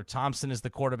Skylar Thompson is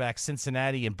the quarterback.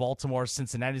 Cincinnati and Baltimore.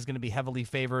 Cincinnati is going to be heavily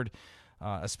favored,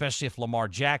 especially if Lamar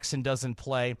Jackson doesn't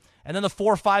play. And then the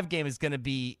 4-5 game is going to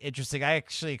be interesting. I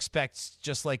actually expect,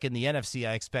 just like in the NFC,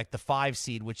 I expect the 5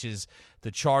 seed, which is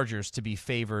the Chargers, to be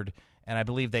favored. And I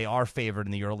believe they are favored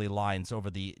in the early lines over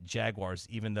the Jaguars,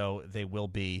 even though they will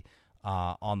be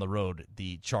on the road.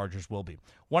 The Chargers will be.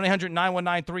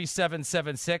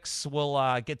 1-800-919-3776.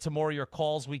 We'll get to more of your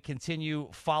calls. We continue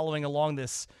following along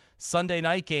this Sunday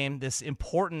night game, this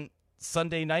important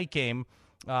Sunday night game.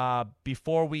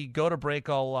 Before we go to break,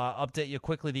 I'll update you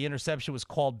quickly. The interception was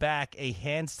called back, a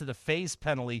hands to the face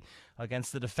penalty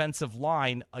against the defensive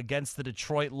line against the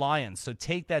Detroit Lions. So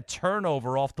take that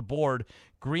turnover off the board.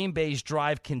 Green Bay's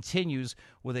drive continues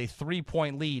with a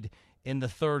 3-point lead in the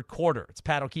third quarter. It's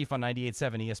Pat O'Keefe on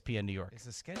 98.7 ESPN New York. Is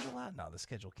the schedule out? No, the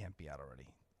schedule can't be out already.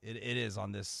 It is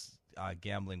on this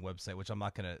gambling website, which I'm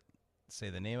not going to say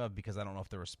the name of because I don't know if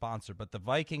they're a sponsor. But the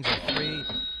Vikings are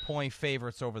 3-point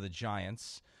favorites over the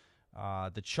Giants.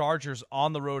 The Chargers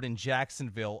on the road in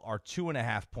Jacksonville are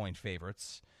 2.5-point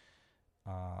favorites.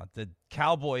 The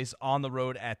Cowboys on the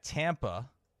road at Tampa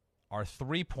are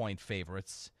 3-point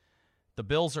favorites. The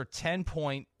Bills are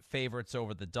 10-point favorites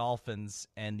over the Dolphins,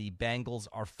 and the Bengals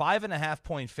are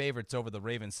 5.5-point favorites over the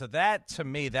Ravens. So that, to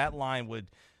me, that line would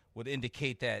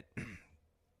indicate that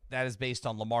that is based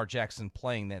on Lamar Jackson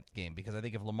playing that game, because I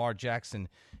think if Lamar Jackson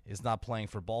is not playing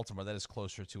for Baltimore, that is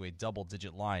closer to a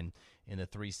double-digit line in the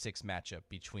 3-6 matchup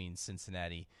between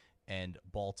Cincinnati and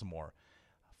Baltimore.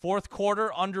 Fourth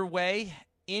quarter underway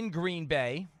in Green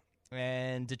Bay,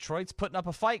 and Detroit's putting up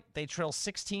a fight. They trail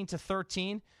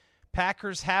 16-13.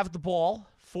 Packers have the ball.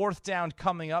 Fourth down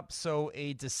coming up, so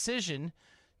a decision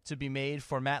to be made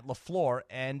for Matt LaFleur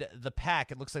and the Pack.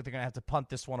 It looks like they're going to have to punt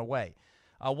this one away.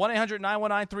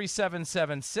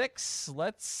 1-800-919-3776.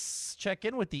 Let's check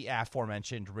in with the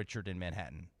aforementioned Richard in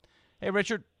Manhattan. Hey,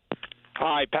 Richard.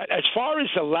 Hi, Pat. As far as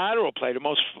the lateral play,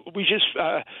 we just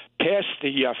passed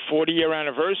the 40-year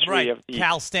anniversary of the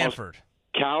Cal Stanford.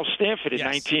 Cal Stanford in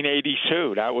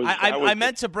 1982. I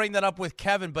meant to bring that up with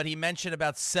Kevin, but he mentioned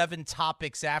about 7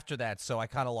 topics after that, so I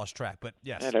kind of lost track. But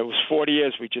yes, and it was 40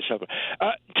 years we just have. To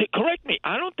correct me,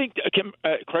 I don't think.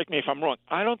 Correct me if I'm wrong.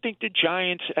 I don't think the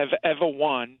Giants have ever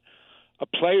won a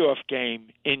playoff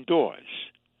game indoors.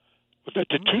 The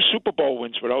 2 Super Bowl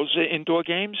wins, were those indoor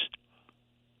games?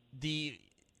 The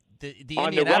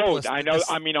on the road, I know.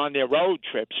 I mean, on their road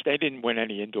trips, they didn't win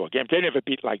any indoor games. They never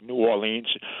beat like New Orleans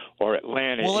or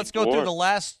Atlanta. Well, let's go through the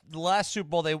last Super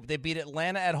Bowl. They beat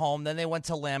Atlanta at home, then they went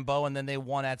to Lambeau, and then they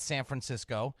won at San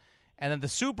Francisco, and then the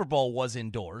Super Bowl was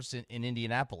indoors in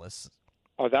Indianapolis.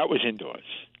 Oh, that was indoors.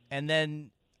 And then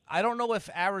I don't know if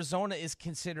Arizona is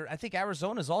considered. I think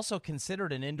Arizona is also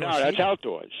considered an indoor. No, that's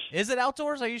outdoors. Is it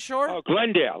outdoors? Are you sure? Oh,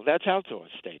 Glendale, that's outdoor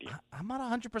stadium. I'm not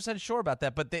 100% sure about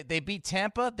that, but they beat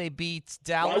Tampa. They beat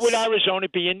Dallas. Why would Arizona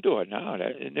be indoor? No,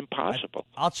 that's impossible.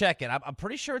 I'll check it. I'm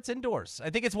pretty sure it's indoors.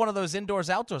 I think it's one of those indoors,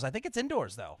 outdoors. I think it's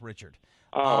indoors, though, Richard.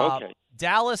 Oh, okay.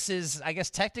 Dallas is, I guess,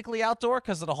 technically outdoor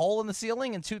because of the hole in the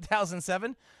ceiling in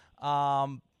 2007.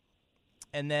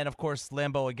 And then, of course,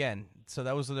 Lambeau again. So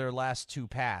those are their last 2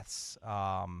 paths.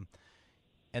 And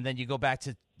then you go back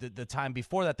to the time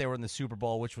before that they were in the Super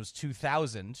Bowl, which was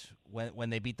 2000, when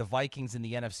they beat the Vikings in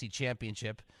the NFC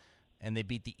Championship, and they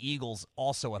beat the Eagles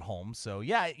also at home. So,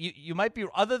 yeah, you might be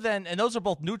 – other than – and those are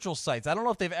both neutral sites. I don't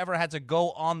know if they've ever had to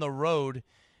go on the road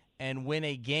and win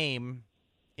a game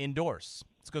indoors.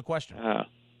 It's a good question.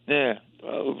 Yeah.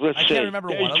 Well, let's see. I can't remember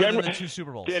one other than the 2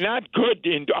 Super Bowls. They're not good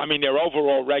I mean, their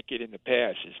overall record in the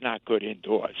past is not good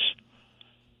indoors.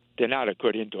 They're not a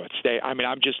good indoor state. I mean,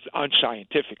 I'm just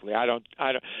unscientifically. I don't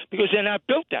because they're not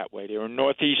built that way. They're a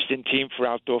northeastern team for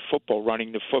outdoor football,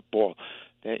 running the football.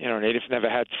 They've never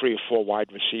had 3 or 4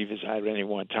 wide receivers at any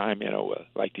one time,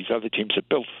 like these other teams are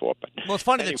built for. But well, it's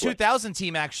funny. Anyway. The 2000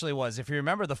 team actually was, if you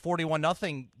remember, the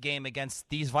 41-0 game against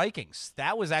these Vikings.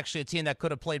 That was actually a team that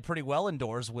could have played pretty well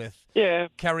indoors with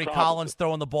Kerry Collins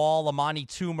throwing the ball, Amani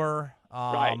Toomer,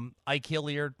 Ike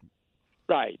Hilliard.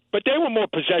 Right, but they were more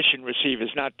possession receivers,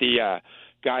 not the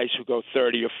guys who go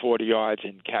 30 or 40 yards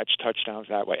and catch touchdowns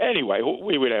that way. Anyway,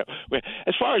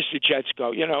 as far as the Jets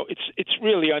go, it's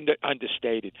really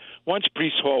understated. Once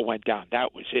Breece Hall went down,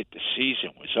 that was it. The season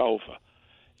was over.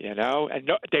 And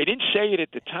no, they didn't say it at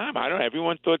the time. I don't know.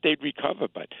 Everyone thought they'd recover,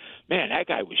 but man, that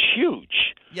guy was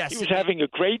huge. Yes, he was having a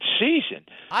great season.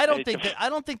 I don't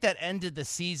think that ended the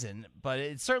season, but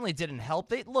it certainly didn't help.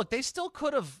 They still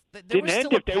could have. Didn't end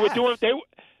if they were doing.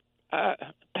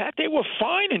 Pat, they were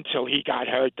fine until he got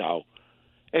hurt, though.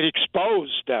 It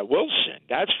exposed Wilson.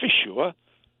 That's for sure.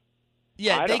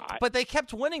 Yeah, but they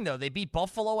kept winning though. They beat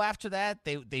Buffalo after that.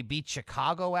 They beat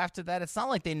Chicago after that. It's not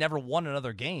like they never won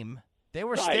another game. They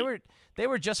were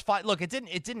just fine. Look, it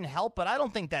didn't help, but I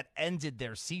don't think that ended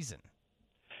their season.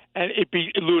 And it'd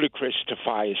be ludicrous to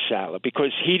fire Salah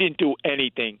because he didn't do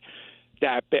anything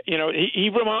that bad. He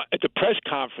at the press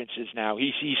conferences now.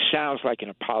 He sounds like an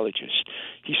apologist.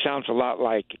 He sounds a lot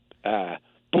like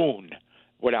Boone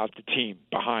without the team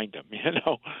behind him.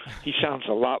 He sounds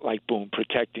a lot like Boone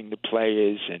protecting the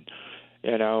players,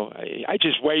 and I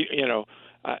just wait.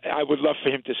 I would love for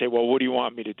him to say, well, what do you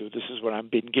want me to do? This is what I've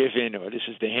been given, or this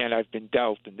is the hand I've been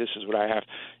dealt, and this is what I have.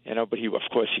 But of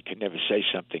course, he could never say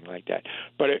something like that.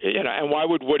 But, and why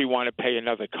would Woody want to pay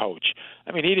another coach?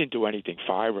 I mean, he didn't do anything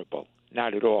fireable,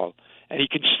 not at all. And he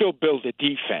can still build a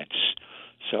defense.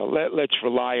 So let's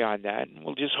rely on that. And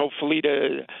we'll just hopefully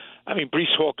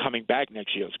Breece Hall coming back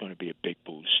next year is going to be a big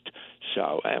boost.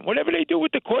 So, and whatever they do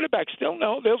with the quarterbacks,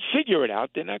 they'll figure it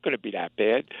out. They're not going to be that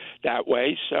bad that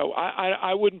way. So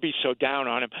I wouldn't be so down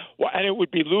on him. Well, and it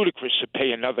would be ludicrous to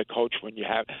pay another coach when you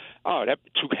have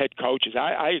two head coaches.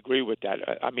 I agree with that.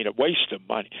 A waste of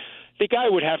money. The guy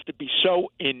would have to be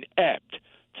so inept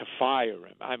to fire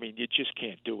him. I mean, you just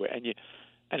can't do it.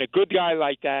 And a good guy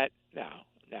like that, no.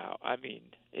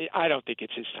 I don't think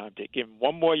it's his time to give him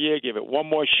one more year, give it one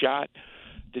more shot.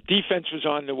 The defense was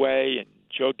on the way, and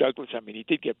Joe Douglas. He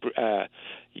did get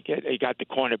he got the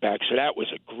cornerback, so that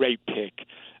was a great pick,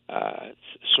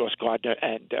 Sauce Gardner.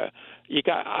 And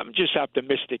I'm just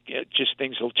optimistic. Just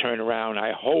things will turn around.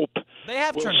 I hope they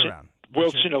have turned around.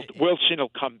 Wilson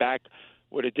will come back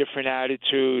with a different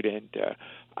attitude, and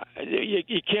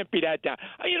you can't be that down.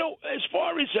 As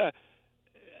far as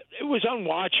it was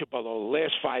unwatchable the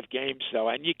last 5 games, though,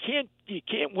 and you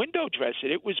can't window dress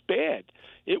it. It was bad.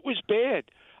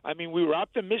 We were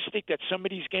optimistic that some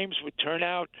of these games would turn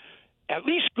out at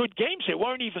least good games. They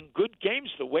weren't even good games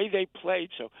the way they played,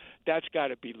 so that's got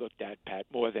to be looked at, Pat,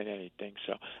 more than anything.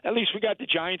 So at least we got the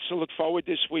Giants to look forward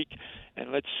this week,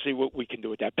 and let's see what we can do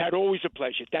with that. Pat, always a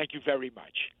pleasure. Thank you very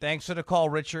much. Thanks for the call,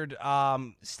 Richard.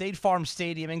 State Farm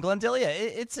Stadium in Glendale,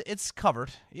 it's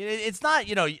covered. It's not,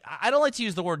 I don't like to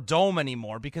use the word dome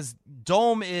anymore because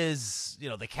dome is,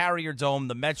 the Carrier Dome,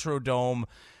 the Metro Dome.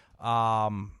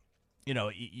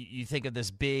 You think of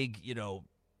this big,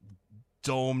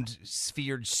 domed,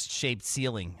 sphere-shaped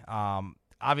ceiling.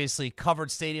 Obviously, covered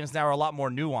stadiums now are a lot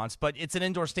more nuanced, but it's an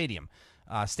indoor stadium,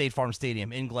 State Farm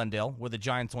Stadium in Glendale, where the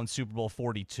Giants won Super Bowl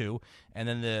 42, and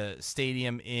then the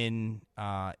stadium in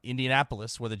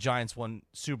Indianapolis, where the Giants won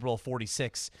Super Bowl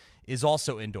 46, is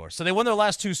also indoors. So they won their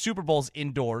last 2 Super Bowls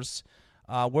indoors.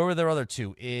 Where were their other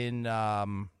 2?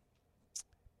 In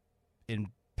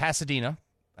Pasadena.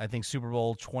 I think Super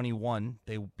Bowl 21,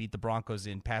 they beat the Broncos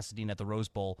in Pasadena at the Rose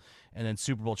Bowl. And then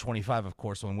Super Bowl 25, of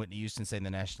course, when Whitney Houston sang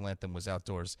the national anthem, was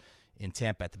outdoors in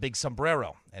Tampa at the Big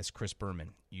Sombrero, as Chris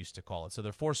Berman used to call it. So there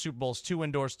are 4 Super Bowls, 2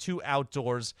 indoors, 2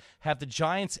 outdoors. Have the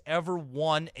Giants ever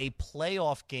won a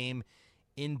playoff game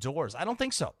indoors? I don't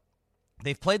think so.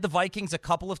 They've played the Vikings a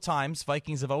couple of times.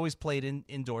 Vikings have always played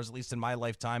indoors, at least in my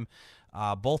lifetime.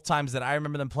 Both times that I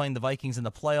remember them playing the Vikings in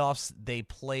the playoffs, they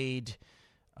played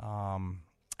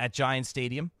at Giant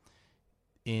Stadium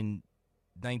in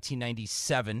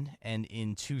 1997 and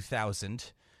in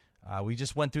 2000. We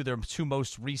just went through their 2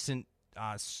 most recent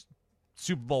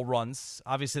Super Bowl runs.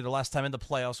 Obviously, the last time in the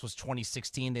playoffs was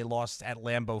 2016. They lost at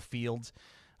Lambeau Field.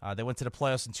 They went to the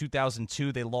playoffs in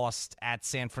 2002. They lost at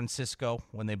San Francisco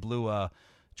when they blew a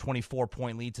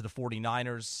 24-point lead to the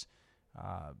 49ers.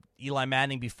 Eli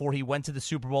Manning, before he went to the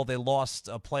Super Bowl, they lost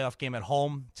a playoff game at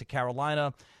home to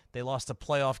Carolina. They lost a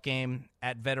playoff game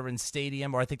at Veterans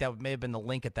Stadium, or I think that may have been the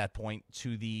link at that point,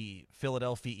 to the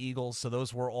Philadelphia Eagles. So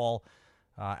those were all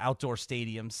outdoor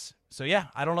stadiums. So, yeah,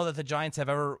 I don't know that the Giants have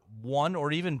ever won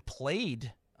or even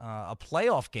played a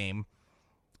playoff game,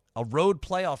 a road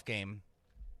playoff game,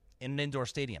 in an indoor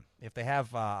stadium. If they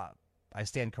have, I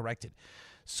stand corrected.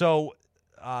 So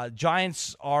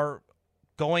Giants are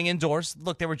going indoors.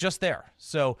 Look, they were just there.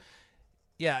 So,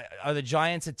 yeah, are the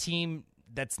Giants a team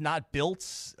that's not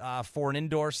built for an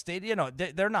indoor stadium? No,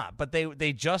 they're not. But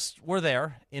they just were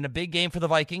there in a big game for the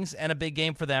Vikings and a big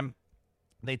game for them.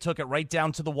 They took it right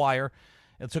down to the wire.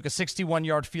 It took a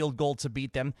 61-yard field goal to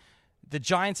beat them. The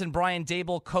Giants and Brian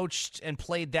Daboll coached and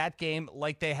played that game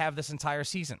like they have this entire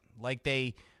season, like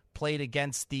they played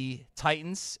against the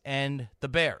Titans and the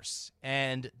Bears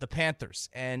and the Panthers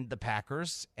and the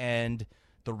Packers and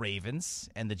the Ravens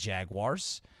and the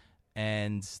Jaguars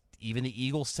and even the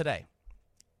Eagles today,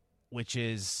 which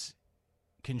is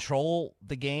control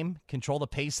the game, control the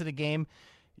pace of the game,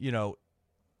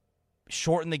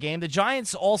 shorten the game. The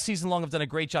Giants all season long have done a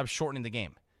great job shortening the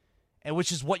game, and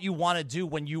which is what you want to do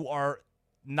when you are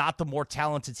not the more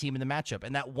talented team in the matchup,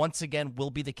 and that once again will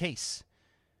be the case.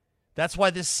 That's why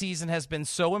this season has been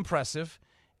so impressive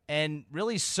and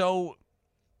really so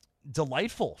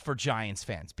delightful for Giants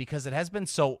fans, because it has been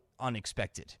so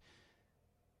unexpected.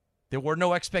 There were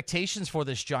no expectations for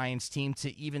this Giants team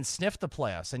to even sniff the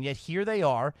playoffs, and yet here they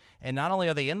are, and not only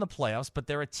are they in the playoffs, but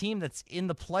they're a team that's in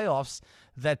the playoffs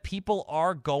that people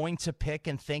are going to pick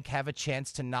and think have a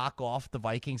chance to knock off the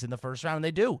Vikings in the first round, and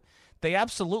they do. They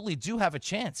absolutely do have a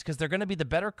chance because they're going to be the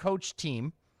better coached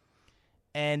team,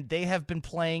 and they have been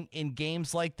playing in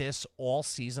games like this all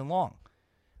season long.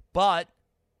 But,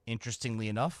 interestingly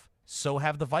enough, so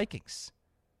have the Vikings.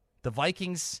 The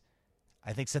Vikings,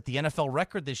 I think, set the NFL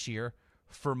record this year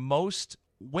for most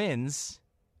wins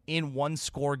in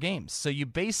one-score games. So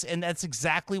and that's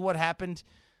exactly what happened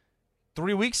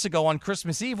 3 weeks ago on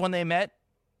Christmas Eve when they met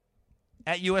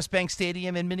at US Bank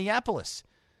Stadium in Minneapolis.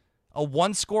 A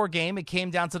one-score game. It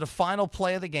came down to the final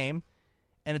play of the game,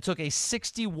 and it took a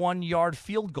 61-yard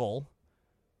field goal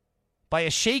by a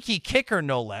shaky kicker,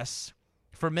 no less,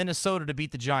 for Minnesota to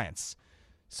beat the Giants.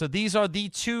 So these are the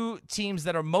two teams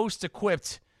that are most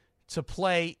equipped to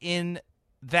play in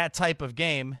that type of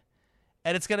game,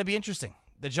 and it's going to be interesting.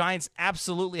 The Giants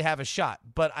absolutely have a shot,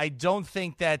 but I don't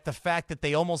think that the fact that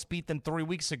they almost beat them 3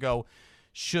 weeks ago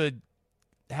should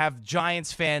have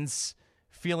Giants fans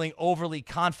feeling overly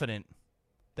confident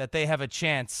that they have a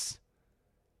chance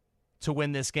to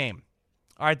win this game.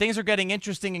 All right, things are getting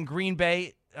interesting in Green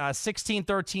Bay.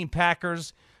 16-13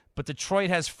 Packers, but Detroit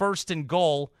has first and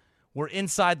goal. We're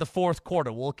inside the fourth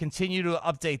quarter. We'll continue to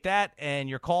update that, and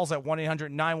your calls at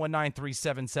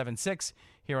 1-800-919-3776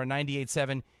 here on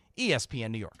 98.7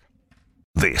 ESPN New York.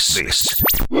 This is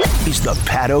the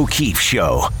Pat O'Keefe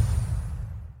Show.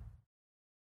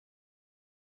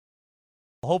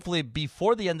 Hopefully,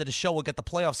 before the end of the show, we'll get the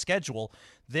playoff schedule.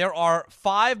 There are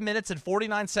 5 minutes and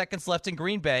 49 seconds left in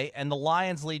Green Bay, and the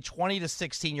Lions lead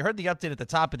 20-16. You heard the update at the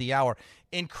top of the hour.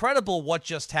 Incredible what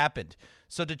just happened.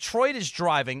 So Detroit is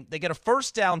driving. They get a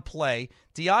first down play.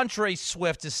 DeAndre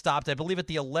Swift is stopped, I believe, at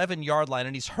the 11-yard line,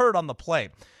 and he's hurt on the play.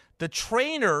 The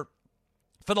trainer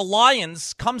for the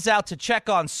Lions comes out to check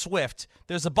on Swift.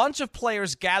 There's a bunch of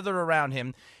players gathered around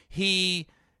him.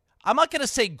 I'm not going to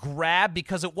say grab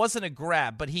because it wasn't a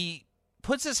grab, but he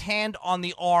puts his hand on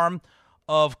the arm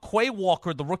of Quay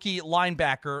Walker, the rookie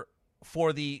linebacker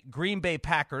for the Green Bay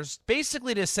Packers,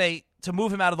 basically to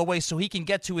move him out of the way so he can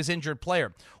get to his injured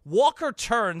player. Walker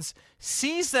turns,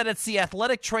 sees that it's the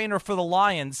athletic trainer for the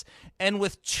Lions, and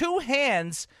with two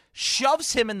hands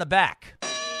shoves him in the back.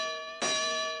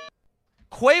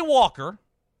 Quay Walker,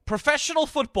 professional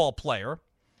football player,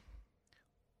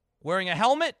 wearing a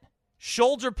helmet,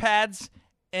 shoulder pads,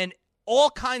 and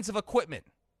all kinds of equipment,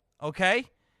 okay?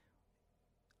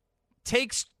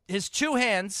 Takes his two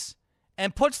hands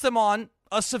and puts them on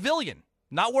a civilian,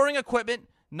 not wearing equipment,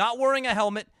 not wearing a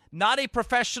helmet, not a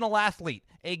professional athlete,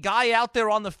 a guy out there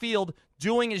on the field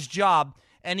doing his job,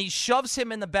 and he shoves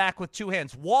him in the back with two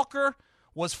hands. Walker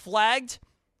was flagged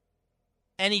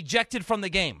and ejected from the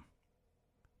game.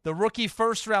 The rookie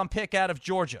first-round pick out of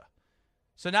Georgia.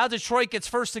 So now Detroit gets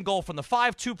first and goal from the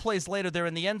 5. 2 plays later, they're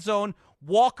in the end zone.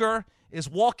 Walker is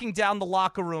walking down the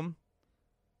locker room,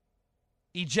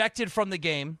 ejected from the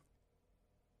game.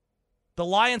 The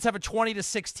Lions have a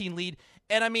 20-16 lead.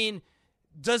 And, I mean,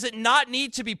 does it not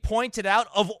need to be pointed out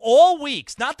of all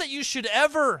weeks, not that you should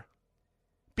ever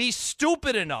be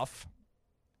stupid enough,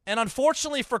 and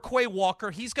unfortunately for Quay Walker,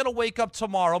 he's going to wake up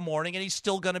tomorrow morning and he's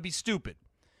still going to be stupid.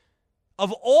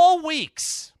 Of all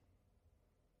weeks,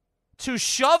 to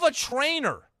shove a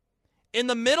trainer in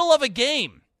the middle of a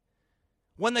game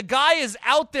when the guy is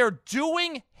out there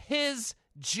doing his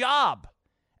job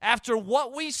after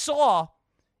what we saw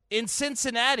in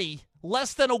Cincinnati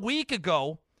less than a week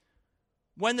ago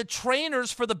when the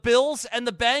trainers for the Bills and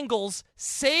the Bengals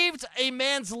saved a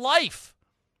man's life.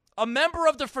 A member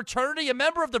of the fraternity, a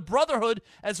member of the brotherhood,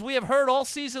 as we have heard all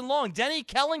season long. Denny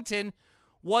Kellington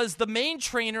was the main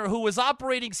trainer who was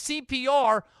operating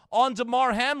CPR on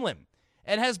Damar Hamlin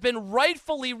and has been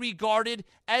rightfully regarded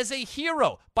as a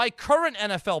hero by current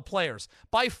NFL players,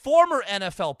 by former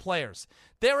NFL players.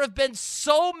 There have been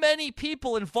so many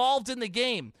people involved in the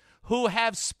game who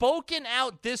have spoken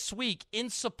out this week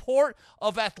in support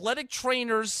of athletic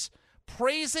trainers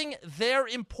praising their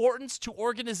importance to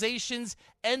organizations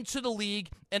and to the league.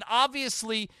 And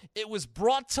obviously, it was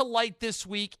brought to light this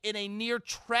week in a near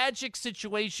tragic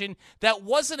situation that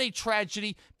wasn't a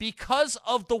tragedy because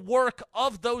of the work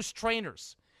of those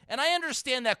trainers. And I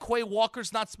understand that Quay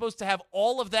Walker's not supposed to have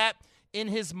all of that in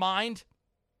his mind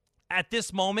at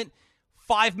this moment,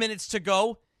 5 minutes to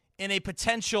go in a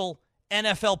potential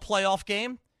NFL playoff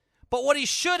game. But what he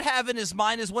should have in his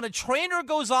mind is when a trainer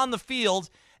goes on the field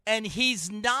and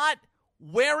he's not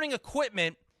wearing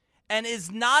equipment and is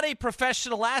not a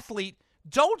professional athlete,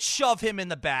 don't shove him in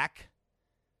the back.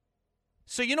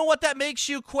 So you know what that makes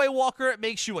you, Quay Walker? It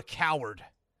makes you a coward.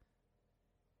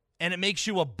 And it makes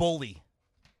you a bully.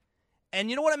 And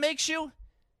you know what it makes you?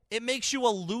 It makes you a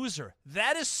loser.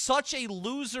 That is such a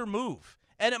loser move.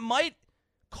 And it might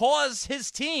cause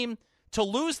his team to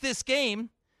lose this game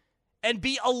and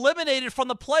be eliminated from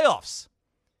the playoffs.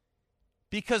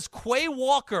 Because Quay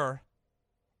Walker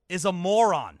is a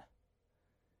moron.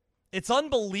 It's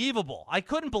unbelievable. I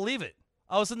couldn't believe it.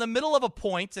 I was in the middle of a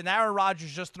point, and Aaron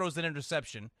Rodgers just throws an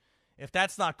interception. If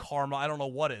that's not karma, I don't know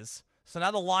what is. So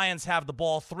now the Lions have the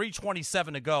ball,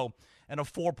 3:27 to go, and a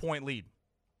 4-point lead.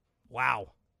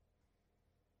 Wow.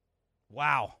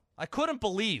 I couldn't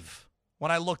believe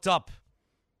when I looked up.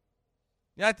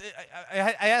 I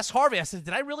asked Harvey, I said,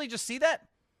 did I really just see that?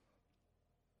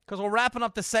 Because we're wrapping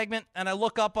up the segment, and I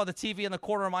look up on the TV in the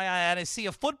corner of my eye, and I see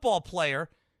a football player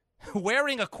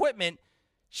wearing equipment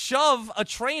shove a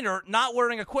trainer not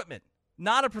wearing equipment,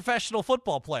 not a professional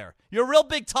football player. You're a real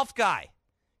big, tough guy.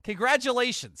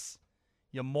 Congratulations,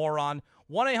 you moron.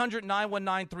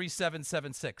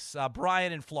 1-800-919-3776.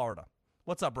 Brian in Florida.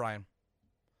 What's up, Brian?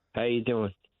 How you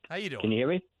doing? How you doing? Can you hear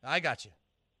me? I got you.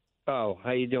 Oh,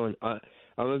 how you doing?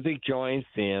 I'm a big Giants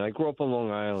fan. I grew up on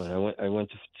Long Island. I went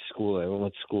to school. I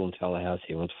went to school in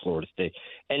Tallahassee. I went to Florida State.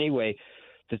 Anyway,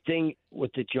 the thing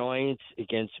with the Giants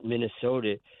against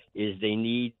Minnesota is they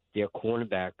need their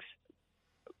cornerbacks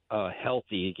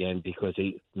healthy again because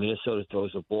Minnesota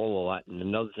throws the ball a lot. And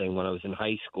another thing, when I was in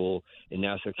high school in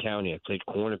Nassau County, I played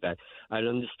cornerback. I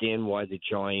don't understand why the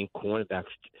Giant cornerbacks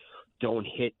don't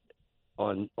hit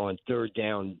on third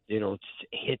down. They don't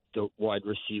hit the wide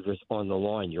receivers on the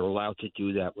line. You're allowed to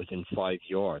do that within 5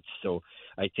 yards. So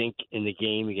I think in the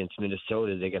game against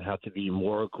Minnesota, they're going to have to be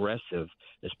more aggressive,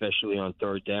 especially on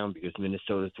third down because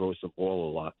Minnesota throws the ball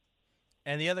a lot.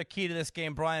 And the other key to this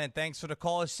game, Brian, and thanks for the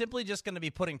call, is simply just going to be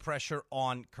putting pressure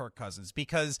on Kirk Cousins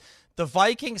because the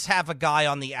Vikings have a guy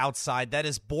on the outside that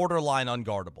is borderline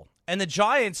unguardable. And the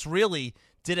Giants really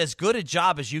did as good a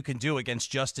job as you can do against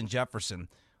Justin Jefferson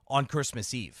on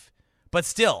Christmas Eve. But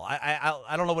still,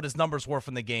 I don't know what his numbers were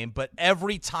from the game, but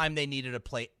every time they needed a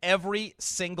play, every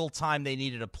single time they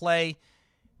needed a play,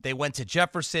 they went to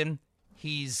Jefferson.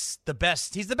 He's the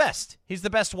best. He's the best. He's the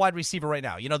best wide receiver right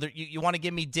now. You know, you want to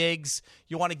give me Diggs.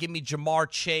 You want to give me Jamar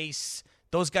Chase.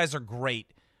 Those guys are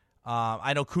great.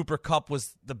 I know Cooper Kupp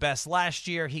was the best last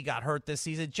year. He got hurt this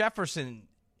season. Jefferson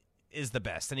is the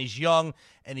best, and he's young,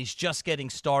 and he's just getting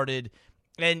started,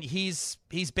 and he's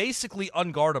basically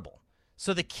unguardable.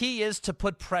 So the key is to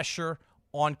put pressure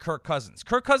on Kirk Cousins.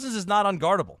 Kirk Cousins is not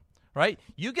unguardable, right?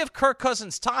 You give Kirk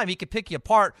Cousins time, he could pick you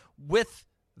apart with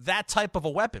that type of a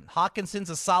weapon. Hawkinson's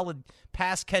a solid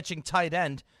pass-catching tight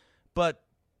end, but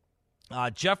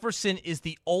Jefferson is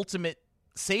the ultimate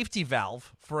safety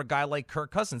valve for a guy like Kirk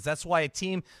Cousins. That's why a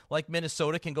team like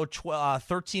Minnesota can go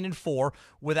 13-4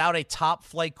 without a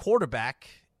top-flight quarterback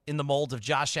in the mold of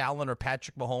Josh Allen or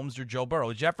Patrick Mahomes or Joe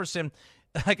Burrow. Jefferson,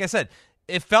 like I said,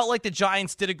 it felt like the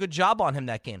Giants did a good job on him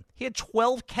that game. He had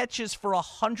 12 catches for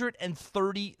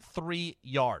 133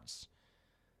 yards.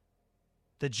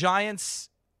 The Giants,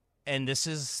 and this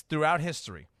is throughout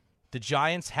history, the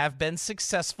Giants have been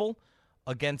successful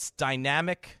against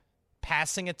dynamic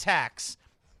passing attacks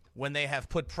when they have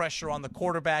put pressure on the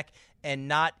quarterback and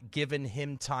not given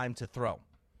him time to throw.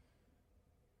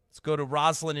 Let's go to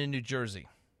Rosalind in New Jersey.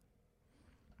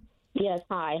 Yes,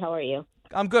 hi, how are you?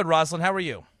 I'm good, Rosalind. How are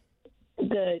you?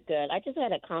 Good. I just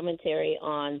had a commentary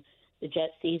on the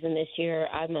Jets season this year.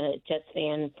 I'm a Jets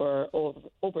fan for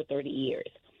over 30 years,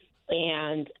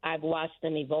 and I've watched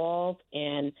them evolve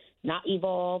and not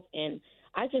evolve, and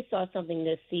I just saw something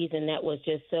this season that was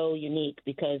just so unique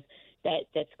because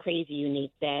that's crazy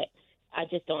unique that I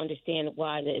just don't understand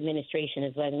why the administration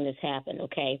is letting this happen,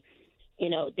 okay? You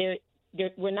know,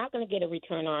 we're not going to get a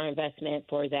return on our investment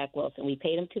for Zach Wilson. We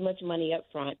paid him too much money up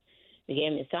front. We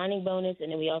gave him a signing bonus,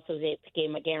 and then we also gave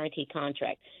him a guaranteed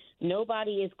contract.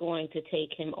 Nobody is going to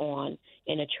take him on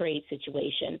in a trade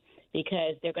situation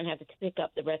because they're going to have to pick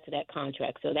up the rest of that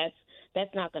contract. So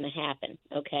that's not going to happen,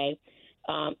 okay?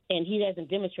 and he hasn't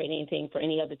demonstrated anything for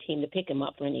any other team to pick him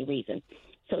up for any reason.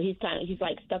 So he's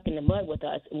like stuck in the mud with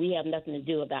us, and we have nothing to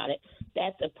do about it.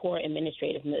 That's a poor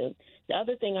administrative move. The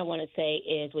other thing I want to say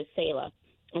is with Saleh.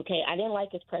 Okay, I didn't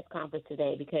like his press conference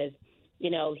today because,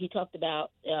 he talked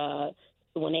about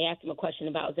when they asked him a question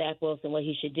about Zach Wilson, what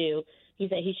he should do. He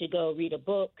said he should go read a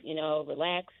book,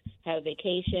 relax, have a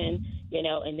vacation,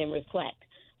 and then reflect.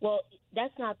 Well,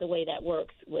 that's not the way that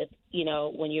works with,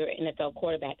 when you're an NFL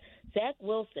quarterback. Zach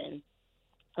Wilson,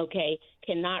 okay,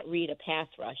 cannot read a pass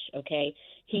rush, okay?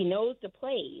 He knows the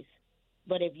plays,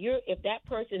 but if that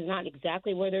person is not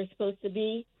exactly where they're supposed to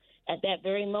be at that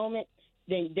very moment,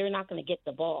 then they're not going to get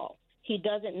the ball. He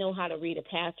doesn't know how to read a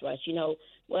pass rush.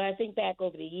 When I think back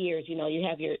over the years, you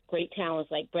have your great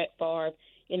talents like Brett Favre.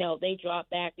 They drop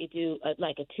back, they do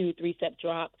like a 2-3 step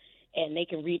drop, and they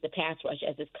can read the pass rush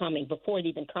as it's coming before it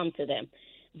even comes to them.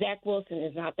 Zach Wilson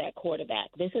is not that quarterback.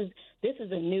 This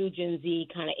is a new Gen Z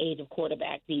kind of age of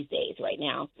quarterback these days right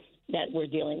now that we're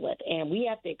dealing with, and we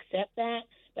have to accept that.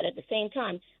 But at the same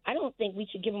time, I don't think we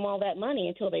should give them all that money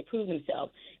until they prove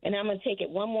themselves. And I'm going to take it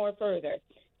one more further.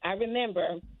 I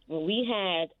remember when we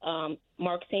had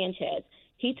Mark Sanchez,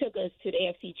 he took us to the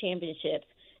AFC Championships,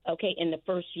 okay, in the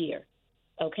first year,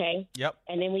 okay? Yep.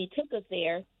 And then when he took us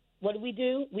there, what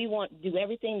do? We want to do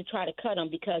everything to try to cut him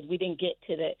because we didn't get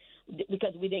to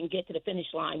the finish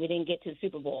line. We didn't get to the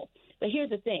Super Bowl. But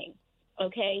here's the thing,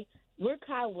 okay? We're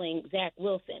coddling Zach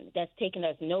Wilson that's taken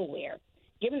us nowhere,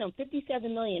 giving him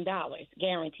 $57 million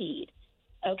guaranteed,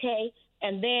 okay?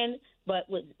 And then, but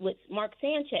with Mark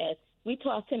Sanchez, we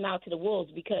tossed him out to the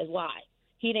Wolves because why?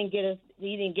 He didn't get us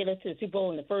to the Super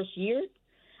Bowl in the first year.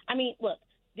 I mean, look,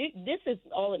 this is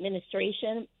all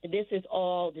administration. This is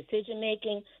all decision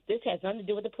making. This has nothing to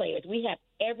do with the players. We have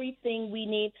everything we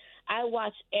need. I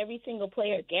watch every single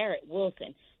player: Garrett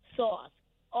Wilson, Sauce,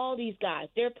 all these guys.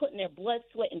 They're putting their blood,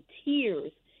 sweat, and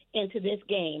tears into this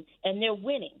game, and they're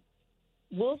winning.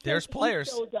 Wilson, there's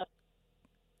players.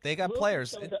 They got Wilson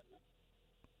players.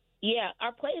 Yeah,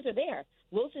 our players are there.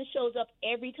 Wilson shows up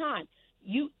every time.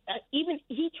 Even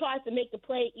he tries to make the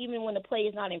play even when the play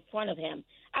is not in front of him.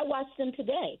 I watched him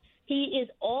today. He is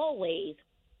always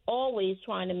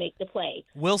trying to make the play.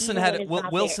 Wilson had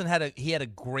a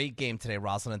great game today,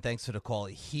 Rosalind, and thanks for the call.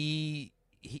 He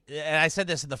and I said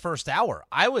this in the first hour.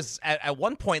 I was at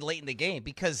one point late in the game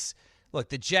because look,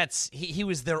 the Jets, he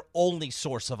was their only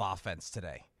source of offense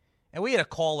today. And we had a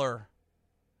caller,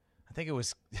 I think it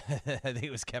was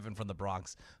Kevin from the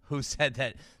Bronx, who said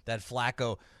that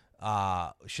Flacco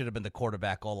should have been the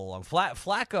quarterback all along.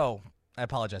 Flacco, I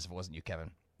apologize if it wasn't you,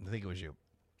 Kevin. I think it was you.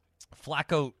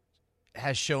 Flacco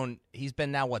has shown he's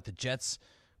been now the Jets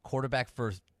quarterback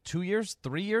for 2 years,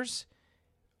 3 years.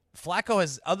 Flacco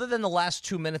has, other than the last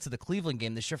 2 minutes of the Cleveland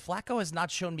game this year, Flacco has not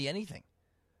shown me anything,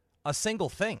 a single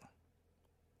thing.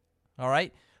 All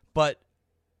right, but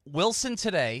Wilson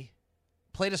today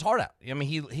played his heart out. I mean,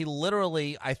 he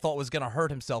literally, I thought, was going to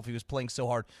hurt himself. He was playing so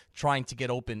hard, trying to get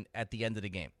open at the end of the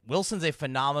game. Wilson's a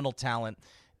phenomenal talent.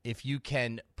 If you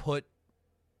can put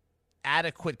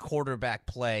adequate quarterback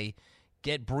play,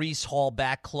 get Breece Hall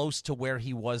back close to where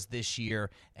he was this year,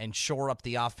 and shore up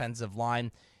the offensive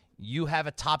line, you have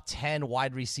a top 10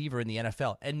 wide receiver in the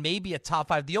NFL, and maybe a top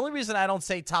 5. The only reason I don't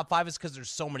say top 5 is because there's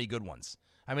so many good ones.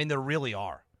 I mean, there really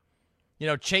are.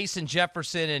 Chase and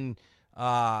Jefferson and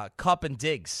Kupp and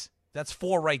Diggs. That's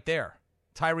 4 right there.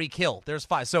 Tyreek Hill, there's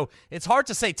 5. So it's hard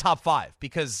to say top 5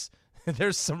 because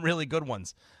there's some really good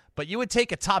ones. But you would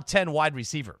take a top 10 wide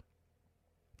receiver.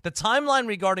 The timeline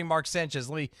regarding Mark Sanchez,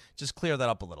 let me just clear that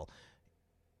up a little.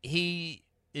 He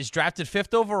is drafted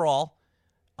 5th overall.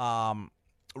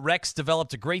 Rex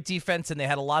developed a great defense, and they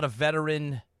had a lot of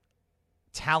veteran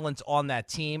talent on that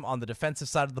team on the defensive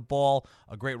side of the ball,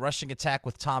 a great rushing attack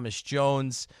with Thomas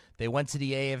Jones. They went to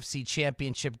the AFC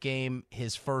Championship game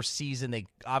his first season. They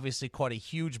obviously caught a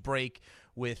huge break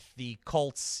with the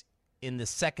Colts in the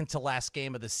second to last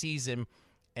game of the season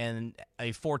and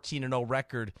a 14-0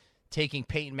 record, taking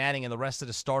Peyton Manning and the rest of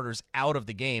the starters out of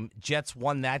the game. Jets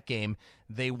won that game.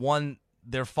 They won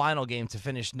their final game to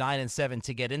finish 9-7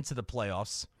 to get into the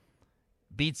playoffs,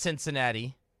 beat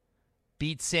Cincinnati,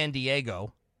 beat San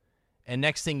Diego, and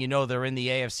next thing you know, they're in the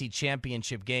AFC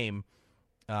Championship game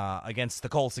against the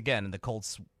Colts again, and the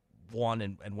Colts won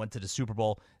and went to the Super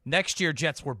Bowl. Next year,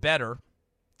 Jets were better.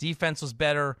 Defense was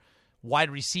better.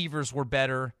 Wide receivers were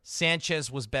better.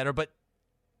 Sanchez was better, but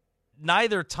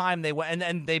neither time they went,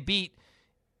 and they beat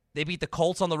the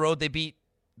Colts on the road. They beat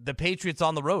the Patriots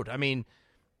on the road. I mean,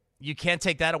 you can't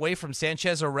take that away from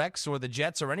Sanchez or Rex or the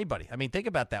Jets or anybody. I mean, think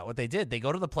about that, what they did. They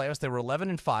go to the playoffs. They were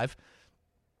 11-5.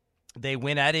 They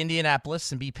win at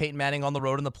Indianapolis and beat Peyton Manning on the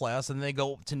road in the playoffs, and then they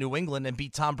go to New England and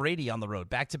beat Tom Brady on the road,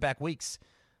 back-to-back weeks.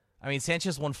 I mean,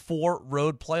 Sanchez won 4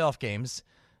 road playoff games.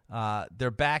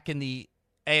 They're back in the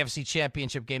AFC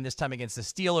Championship game, this time against the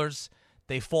Steelers.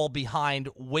 They fall behind,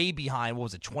 way behind,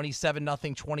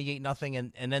 27-0,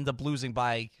 28-0, and end up losing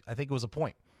by, I think it was a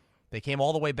point. They came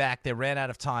all the way back. They ran out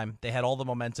of time. They had all the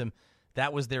momentum.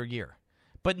 That was their year.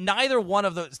 But neither one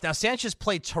of those – now, Sanchez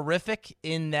played terrific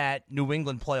in that New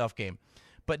England playoff game,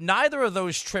 but neither of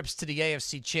those trips to the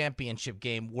AFC Championship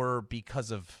game were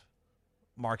because of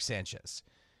Mark Sanchez.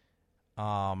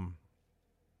 But,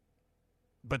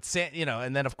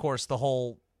 and then, of course, the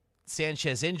whole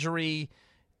Sanchez injury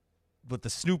with the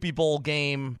Snoopy Bowl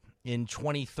game in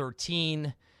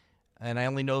 2013, and I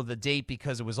only know the date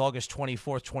because it was August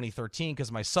 24th, 2013,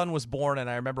 because my son was born, and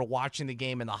I remember watching the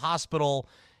game in the hospital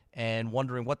and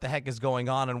wondering what the heck is going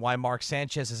on and why Mark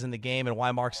Sanchez is in the game and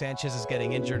why Mark Sanchez is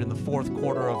getting injured in the fourth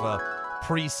quarter of a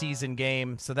preseason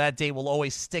game. So that day will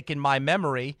always stick in my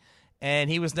memory, and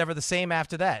he was never the same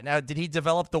after that. Now, did he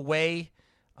develop the way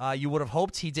you would have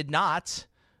hoped? He did not.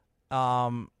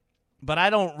 But I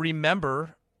don't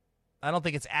remember. I don't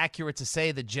think it's accurate to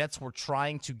say the Jets were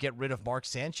trying to get rid of Mark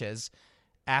Sanchez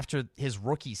after his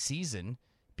rookie season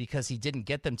because he didn't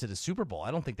get them to the Super Bowl. I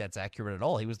don't think that's accurate at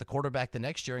all. He was the quarterback the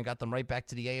next year and got them right back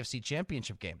to the AFC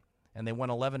Championship game, and they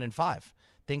went 11-5.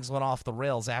 Things went off the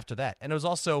rails after that. And it was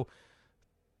also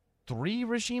 3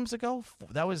 regimes ago.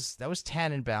 That was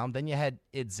Tannenbaum. Then you had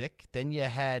Idzik. Then you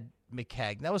had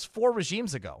McCagn. That was 4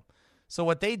 regimes ago. So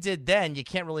what they did then, you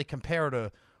can't really compare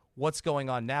to what's going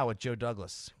on now with Joe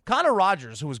Douglas. Connor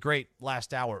Rogers, who was great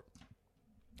last hour,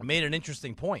 made an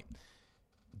interesting point.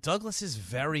 Douglas is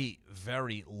very,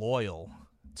 very loyal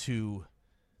to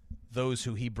those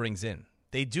who he brings in.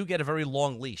 They do get a very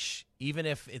long leash, even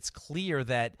if it's clear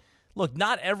that, look,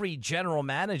 not every general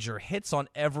manager hits on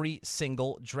every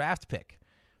single draft pick.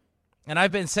 And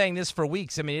I've been saying this for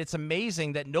weeks. I mean, it's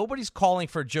amazing that nobody's calling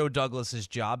for Joe Douglas's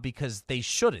job because they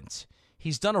shouldn't.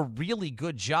 He's done a really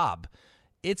good job.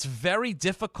 It's very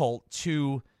difficult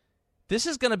to – this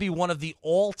is going to be one of the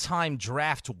all-time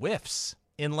draft whiffs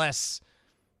unless –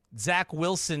 Zach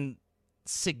Wilson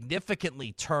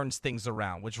significantly turns things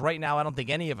around, which right now I don't think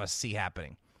any of us see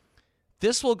happening.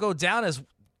 This will go down as,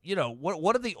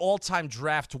 what are the all-time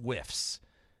draft whiffs?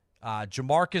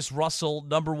 Jamarcus Russell,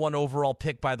 number 1 overall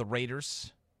pick by the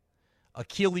Raiders.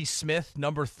 Akili Smith,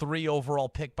 number 3 overall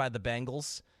pick by the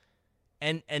Bengals.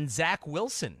 And Zach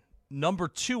Wilson, number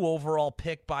 2 overall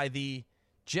pick by the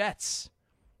Jets.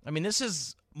 I mean, this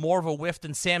is more of a whiff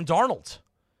than Sam Darnold.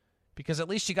 Because at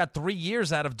least you got 3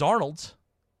 years out of Darnold,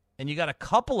 and you got a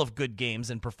couple of good games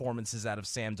and performances out of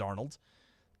Sam Darnold.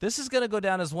 This is going to go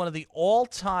down as one of the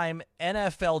all-time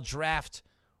NFL draft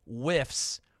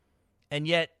whiffs, and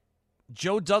yet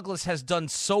Joe Douglas has done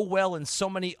so well in so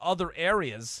many other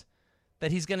areas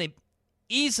that he's going to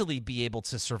easily be able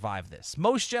to survive this.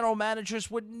 Most general managers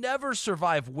would never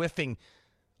survive whiffing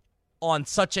on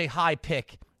such a high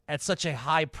pick at such a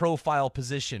high-profile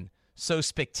position so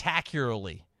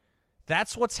spectacularly.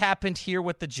 That's what's happened here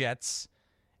with the Jets,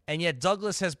 and yet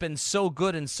Douglas has been so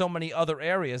good in so many other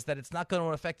areas that it's not going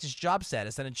to affect his job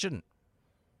status, and it shouldn't.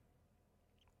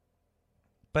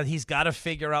 But he's got to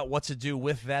figure out what to do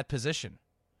with that position.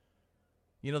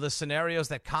 The scenarios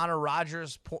that Connor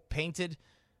Rogers painted,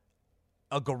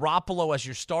 a Garoppolo as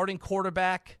your starting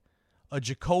quarterback, a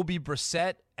Jacoby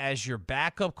Brissett as your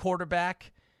backup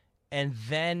quarterback, and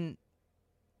then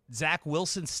Zach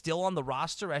Wilson still on the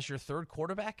roster as your third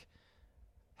quarterback.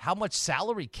 How much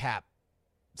salary cap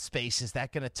space is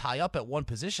that going to tie up at one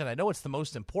position? I know it's the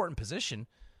most important position,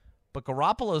 but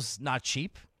Garoppolo's not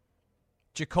cheap.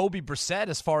 Jacoby Brissett,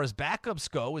 as far as backups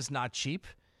go, is not cheap.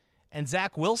 And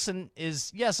Zach Wilson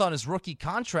is, yes, on his rookie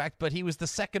contract, but he was the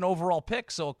 2nd overall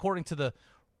pick. So according to the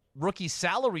rookie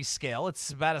salary scale, it's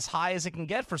about as high as it can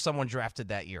get for someone drafted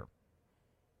that year.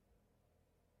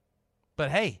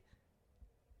 But hey,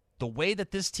 the way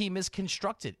that this team is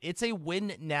constructed, it's a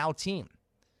win-now team.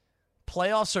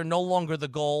 Playoffs are no longer the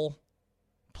goal.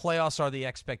 Playoffs are the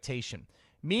expectation.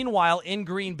 Meanwhile, in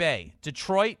Green Bay,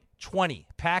 Detroit 20,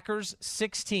 Packers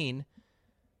 16.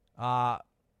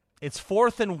 It's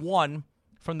 4th and 1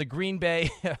 from the Green Bay.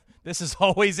 This is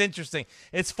always interesting.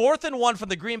 It's 4th and 1 from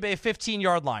the Green Bay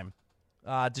 15-yard line.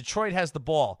 Detroit has the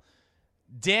ball.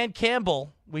 Dan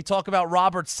Campbell, we talk about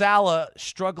Robert Saleh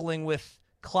struggling with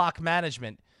clock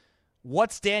management.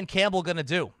 What's Dan Campbell going to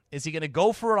do? Is he going to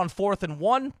go for it on 4th and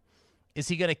 1? Is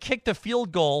he going to kick the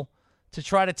field goal to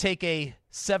try to take a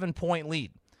 7-point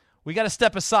lead? we got to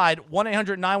step aside.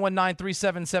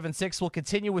 1-800-919-3776. We'll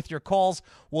continue with your calls.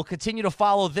 We'll continue to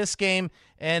follow this game.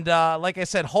 And like I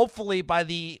said, hopefully by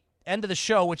the end of the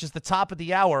show, which is the top of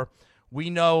the hour, we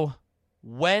know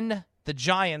when the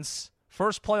Giants'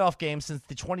 first playoff game since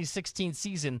the 2016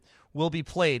 season will be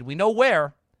played. We know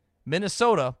where,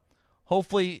 Minnesota.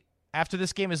 Hopefully, after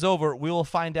this game is over, we will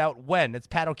find out when. It's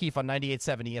Pat O'Keefe on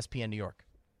 98.7 ESPN New York.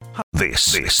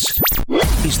 This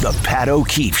is the Pat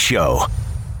O'Keefe Show.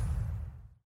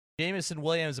 Jameson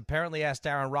Williams apparently asked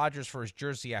Aaron Rodgers for his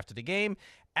jersey after the game.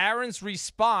 Aaron's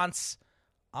response,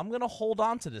 I'm going to hold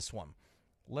on to this one.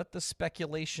 Let the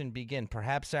speculation begin.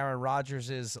 Perhaps Aaron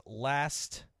Rodgers'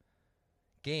 last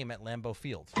game at Lambeau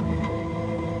Field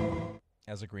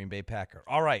as a Green Bay Packer.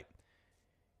 All right.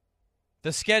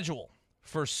 The schedule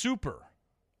for Super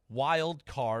Wild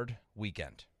Card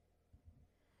Weekend.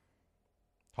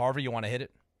 However you want to hit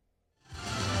it.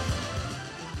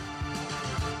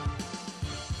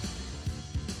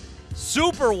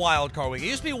 Super Wild Card Weekend.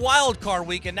 It used to be Wild Card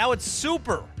Weekend. Now it's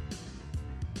Super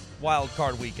Wild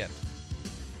Card Weekend.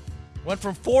 Went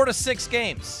from 4 to 6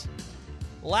 games.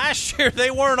 Last year, they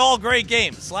weren't all great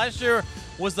games. Last year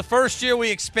was the first year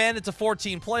we expanded to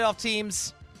 14 playoff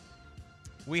teams.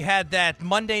 We had that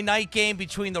Monday night game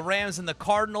between the Rams and the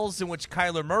Cardinals in which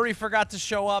Kyler Murray forgot to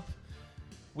show up.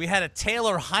 We had a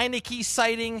Taylor Heineke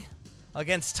sighting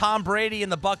against Tom Brady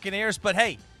and the Buccaneers. But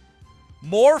hey,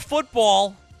 more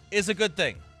football is a good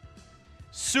thing.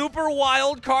 Super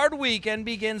Wild Card Weekend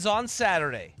begins on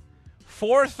Saturday,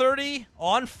 4:30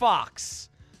 on Fox.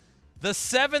 The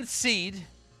 7th seed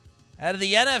out of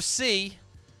the NFC,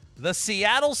 the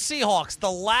Seattle Seahawks,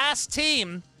 the last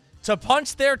team to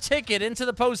punch their ticket into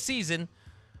the postseason,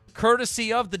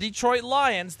 courtesy of the Detroit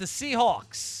Lions, the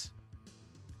Seahawks,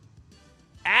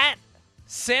 at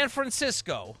San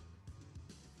Francisco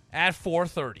at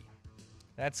 4:30.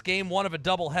 That's game 1 of a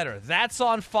doubleheader. That's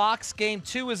on Fox. Game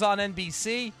 2 is on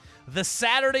NBC. The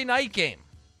Saturday night game,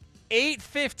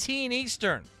 8:15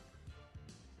 Eastern,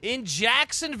 in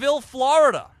Jacksonville,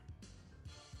 Florida.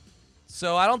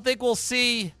 So I don't think we'll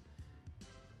see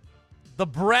the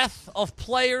breath of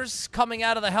players coming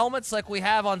out of the helmets like we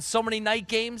have on so many night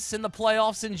games in the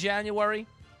playoffs in January.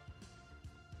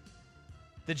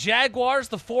 The Jaguars,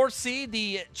 the 4th seed,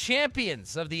 the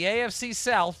champions of the AFC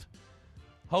South,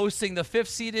 hosting the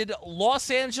 5th-seeded Los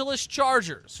Angeles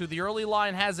Chargers, who the early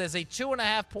line has as a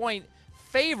 2.5-point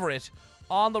favorite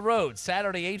on the road.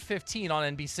 Saturday, 8:15 on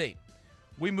NBC.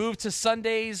 We move to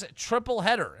Sunday's triple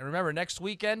header. And remember, next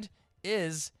weekend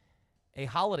is a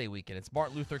holiday weekend. It's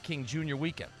Martin Luther King Jr.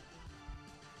 weekend.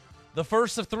 The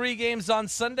first of 3 games on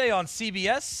Sunday on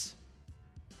CBS.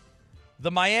 The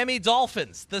Miami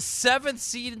Dolphins, the 7th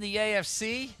seed in the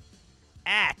AFC,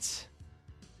 at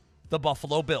the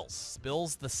Buffalo Bills.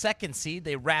 Bills, the 2nd seed.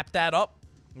 They wrapped that up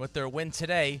with their win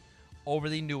today over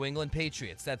the New England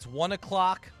Patriots. That's 1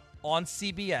 o'clock on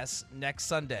CBS next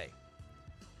Sunday.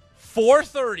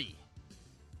 4:30,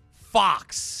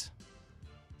 Fox,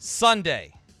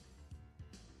 Sunday.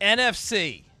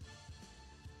 NFC,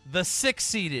 the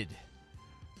 6th-seeded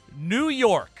New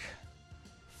York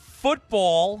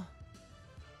Football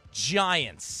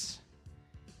Giants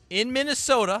in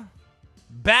Minnesota,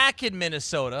 back in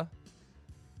Minnesota,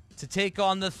 to take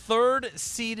on the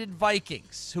 3rd-seeded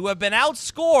Vikings, who have been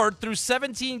outscored through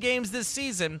 17 games this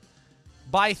season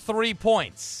by 3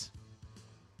 points.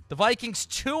 The Vikings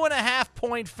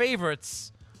 2.5-point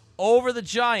favorites over the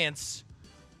Giants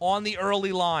on the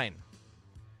early line.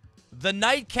 The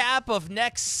nightcap of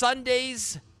next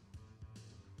Sunday's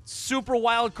Super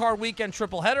Wild Card Weekend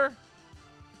triple header,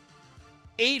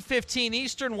 8:15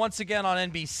 Eastern, once again on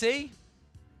NBC.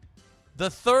 The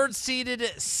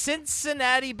 3rd-seeded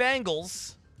Cincinnati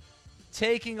Bengals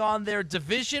taking on their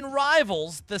division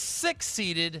rivals, the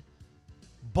 6th-seeded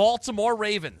Baltimore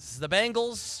Ravens. The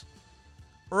Bengals,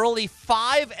 early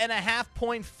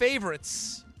 5.5-point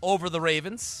favorites over the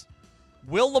Ravens.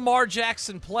 Will Lamar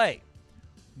Jackson play?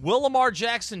 Will Lamar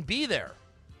Jackson be there?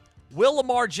 Will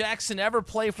Lamar Jackson ever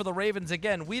play for the Ravens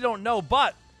again? We don't know,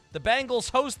 but the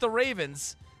Bengals host the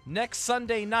Ravens next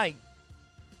Sunday night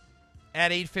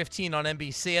at 8:15 on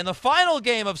NBC. And the final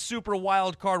game of Super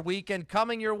Wild Card Weekend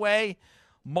coming your way,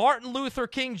 Martin Luther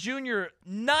King Jr.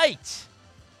 night.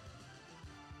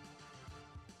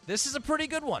 This is a pretty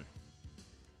good one.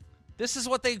 This is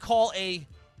what they call a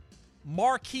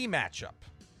marquee matchup.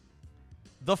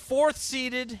 The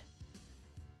 4th-seeded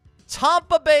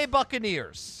Tampa Bay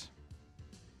Buccaneers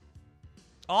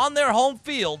on their home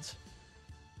field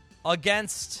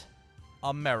against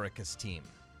America's team,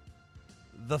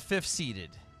 the 5th-seeded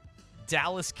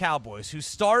Dallas Cowboys, who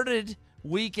started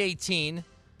Week 18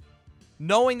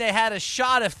 knowing they had a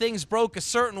shot if things broke a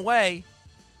certain way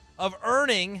of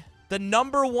earning the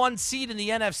number 1 seed in the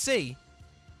NFC.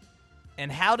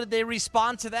 And how did they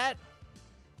respond to that?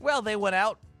 Well, they went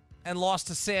out and lost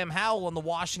to Sam Howell and the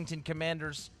Washington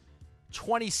Commanders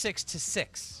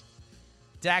 26-6.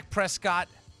 Dak Prescott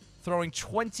throwing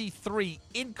 23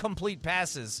 incomplete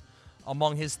passes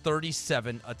among his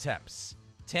 37 attempts.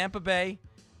 Tampa Bay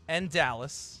and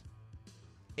Dallas,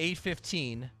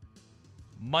 8:15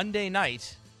 Monday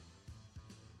night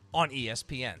on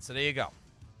ESPN. So there you go.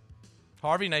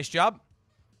 Harvey, nice job.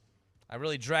 I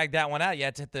really dragged that one out. You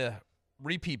had to hit the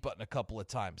repeat button a couple of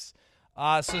times.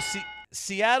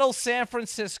 Seattle, San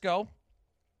Francisco,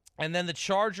 and then the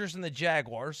Chargers and the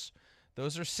Jaguars.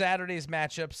 Those are Saturday's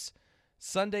matchups.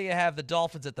 Sunday, you have the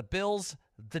Dolphins at the Bills,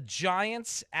 the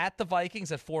Giants at the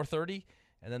Vikings at 4:30,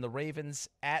 and then the Ravens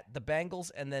at the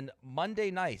Bengals. And then Monday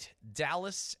night,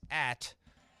 Dallas at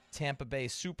Tampa Bay.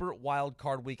 Super Wild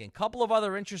Card Weekend. Couple of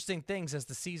other interesting things as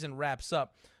the season wraps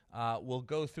up. We'll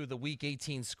go through the Week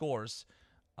 18 scores.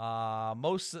 Many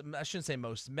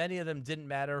of them didn't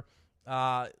matter.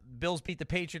 Bills beat the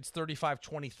Patriots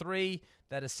 35-23.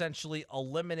 That essentially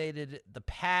eliminated the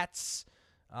Pats.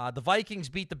 The Vikings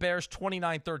beat the Bears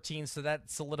 29-13, so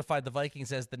that solidified the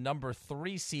Vikings as the number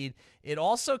 3 seed. It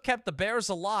also kept the Bears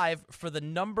alive for the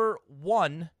number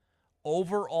 1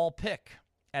 overall pick.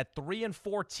 At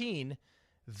 3-14,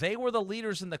 they were the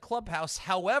leaders in the clubhouse.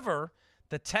 However,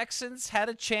 the Texans had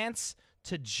a chance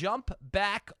to jump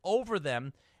back over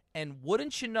them, and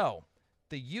wouldn't you know,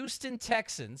 the Houston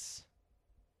Texans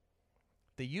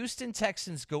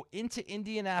go into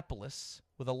Indianapolis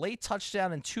with a late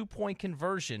touchdown and 2-point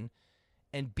conversion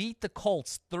and beat the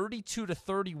Colts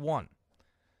 32-31.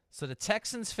 So the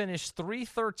Texans finished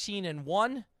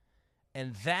 3-13-1,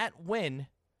 and that win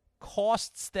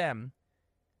costs them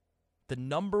the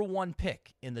number 1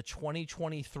 pick in the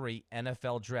 2023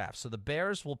 NFL Draft. So the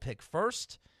Bears will pick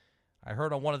first. I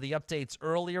heard on one of the updates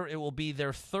earlier, it will be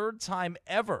their 3rd time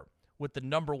ever with the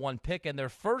number 1 pick and their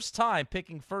first time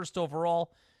picking first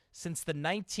overall since the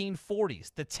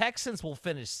 1940s. The Texans will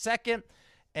finish 2nd,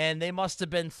 and they must have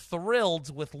been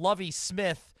thrilled with Lovie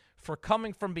Smith for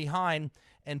coming from behind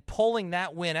and pulling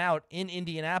that win out in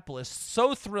Indianapolis.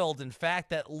 So thrilled, in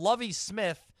fact, that Lovie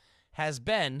Smith has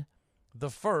been the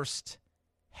first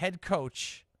head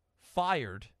coach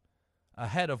fired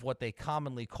ahead of what they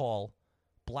commonly call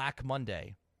Black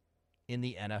Monday in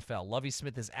the NFL. Lovie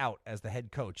Smith is out as the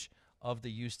head coach of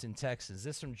the Houston Texans.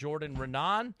 This from Jordan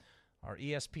Renan, our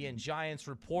ESPN Giants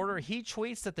reporter. He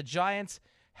tweets that the Giants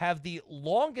have the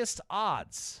longest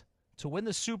odds to win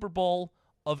the Super Bowl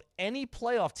of any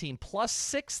playoff team, plus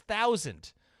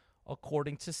 6,000,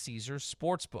 according to Caesars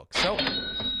Sportsbook. So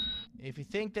if you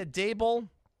think that Dable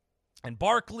and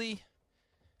Barkley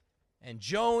and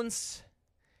Jones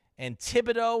and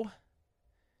Thibodeau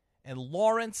and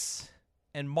Lawrence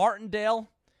and Martindale,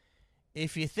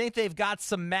 if you think they've got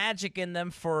some magic in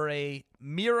them for a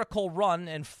miracle run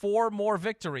and 4 more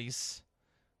victories,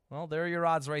 well, there are your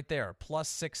odds right there, plus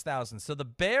 6,000. So the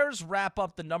Bears wrap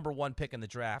up the number 1 pick in the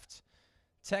draft.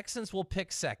 Texans will pick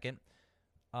 2nd.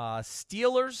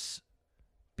 Steelers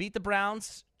beat the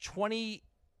Browns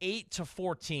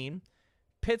 28-14.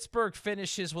 Pittsburgh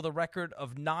finishes with a record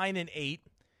of 9-8.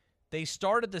 They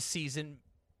started the season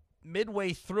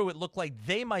midway through. It looked like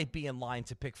they might be in line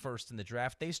to pick first in the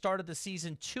draft. They started the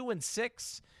season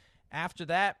 2-6. After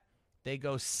that, they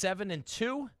go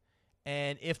 7-2.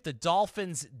 And if the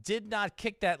Dolphins did not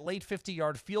kick that late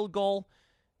 50-yard field goal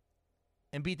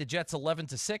and beat the Jets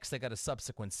 11-6, they got a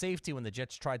subsequent safety when the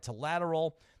Jets tried to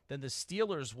lateral, then the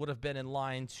Steelers would have been in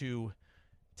line to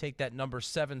take that number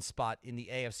 7 spot in the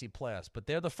AFC playoffs. But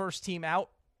they're the first team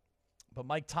out. But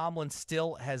Mike Tomlin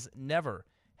still has never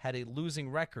had a losing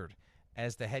record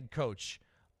as the head coach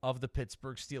of the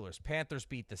Pittsburgh Steelers. Panthers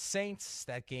beat the Saints.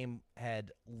 That game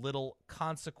had little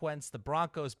consequence. The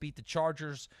Broncos beat the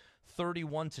Chargers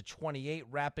 31-28,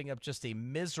 wrapping up just a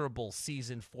miserable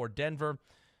season for Denver.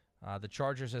 The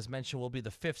Chargers, as mentioned, will be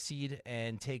the 5th seed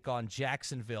and take on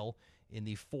Jacksonville in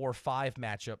the 4-5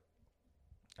 matchup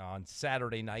on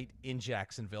Saturday night in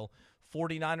Jacksonville.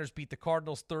 49ers beat the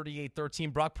Cardinals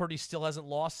 38-13. Brock Purdy still hasn't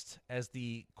lost as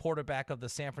the quarterback of the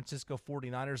San Francisco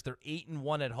 49ers. They're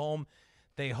 8-1 at home.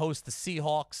 They host the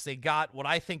Seahawks. They got what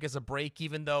I think is a break,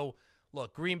 even though,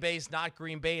 look, Green Bay's not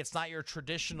Green Bay. It's not your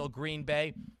traditional Green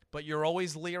Bay, but you're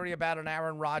always leery about an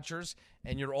Aaron Rodgers,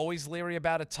 and you're always leery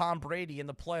about a Tom Brady in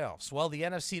the playoffs. Well, the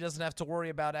NFC doesn't have to worry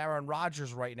about Aaron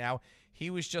Rodgers right now. He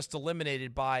was just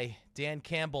eliminated by Dan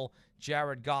Campbell,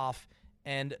 Jared Goff,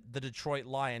 and the Detroit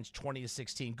Lions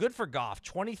 20-16. Good for Goff,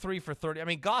 23 for 30. I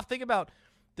mean, Goff, think about,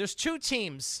 there's 2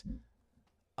 teams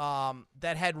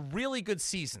that had really good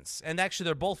seasons, and actually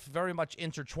they're both very much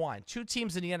intertwined. Two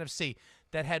teams in the NFC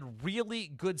that had really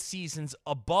good seasons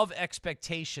above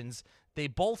expectations. They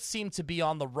both seem to be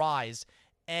on the rise,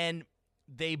 and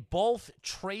they both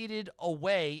traded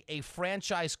away a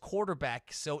franchise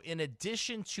quarterback. So in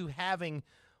addition to having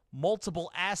multiple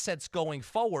assets going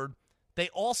forward, they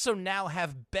also now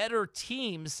have better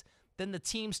teams than the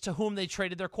teams to whom they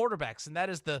traded their quarterbacks, and that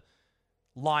is the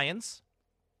Lions,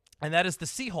 and that is the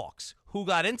Seahawks, who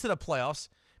got into the playoffs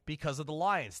because of the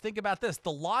Lions. Think about this.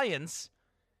 The Lions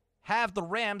have the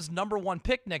Rams' #1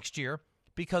 pick next year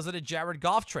because of the Jared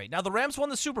Goff trade. Now, the Rams won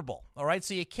the Super Bowl, all right?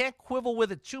 So you can't quibble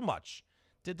with it too much.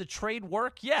 Did the trade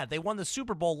work? Yeah, they won the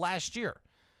Super Bowl last year.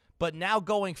 But now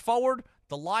going forward,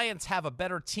 the Lions have a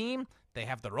better team. They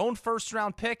have their own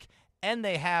first-round pick, and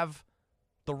they have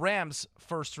the Rams'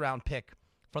 first-round pick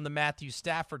from the Matthew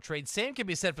Stafford trade. Same can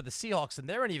be said for the Seahawks, and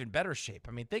they're in even better shape.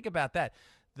 I mean, think about that.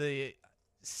 The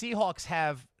Seahawks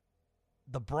have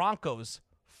the Broncos'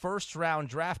 first-round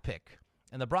draft pick,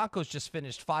 and the Broncos just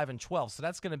finished 5-12, so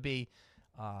that's going to be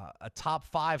a top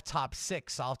 5, top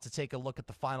 6. I'll have to take a look at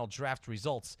the final draft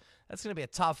results. That's going to be a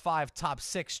top 5, top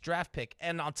 6 draft pick.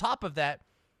 And on top of that,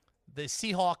 the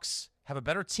Seahawks have a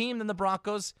better team than the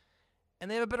Broncos,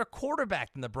 and they have a better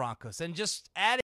quarterback than the Broncos. And just adding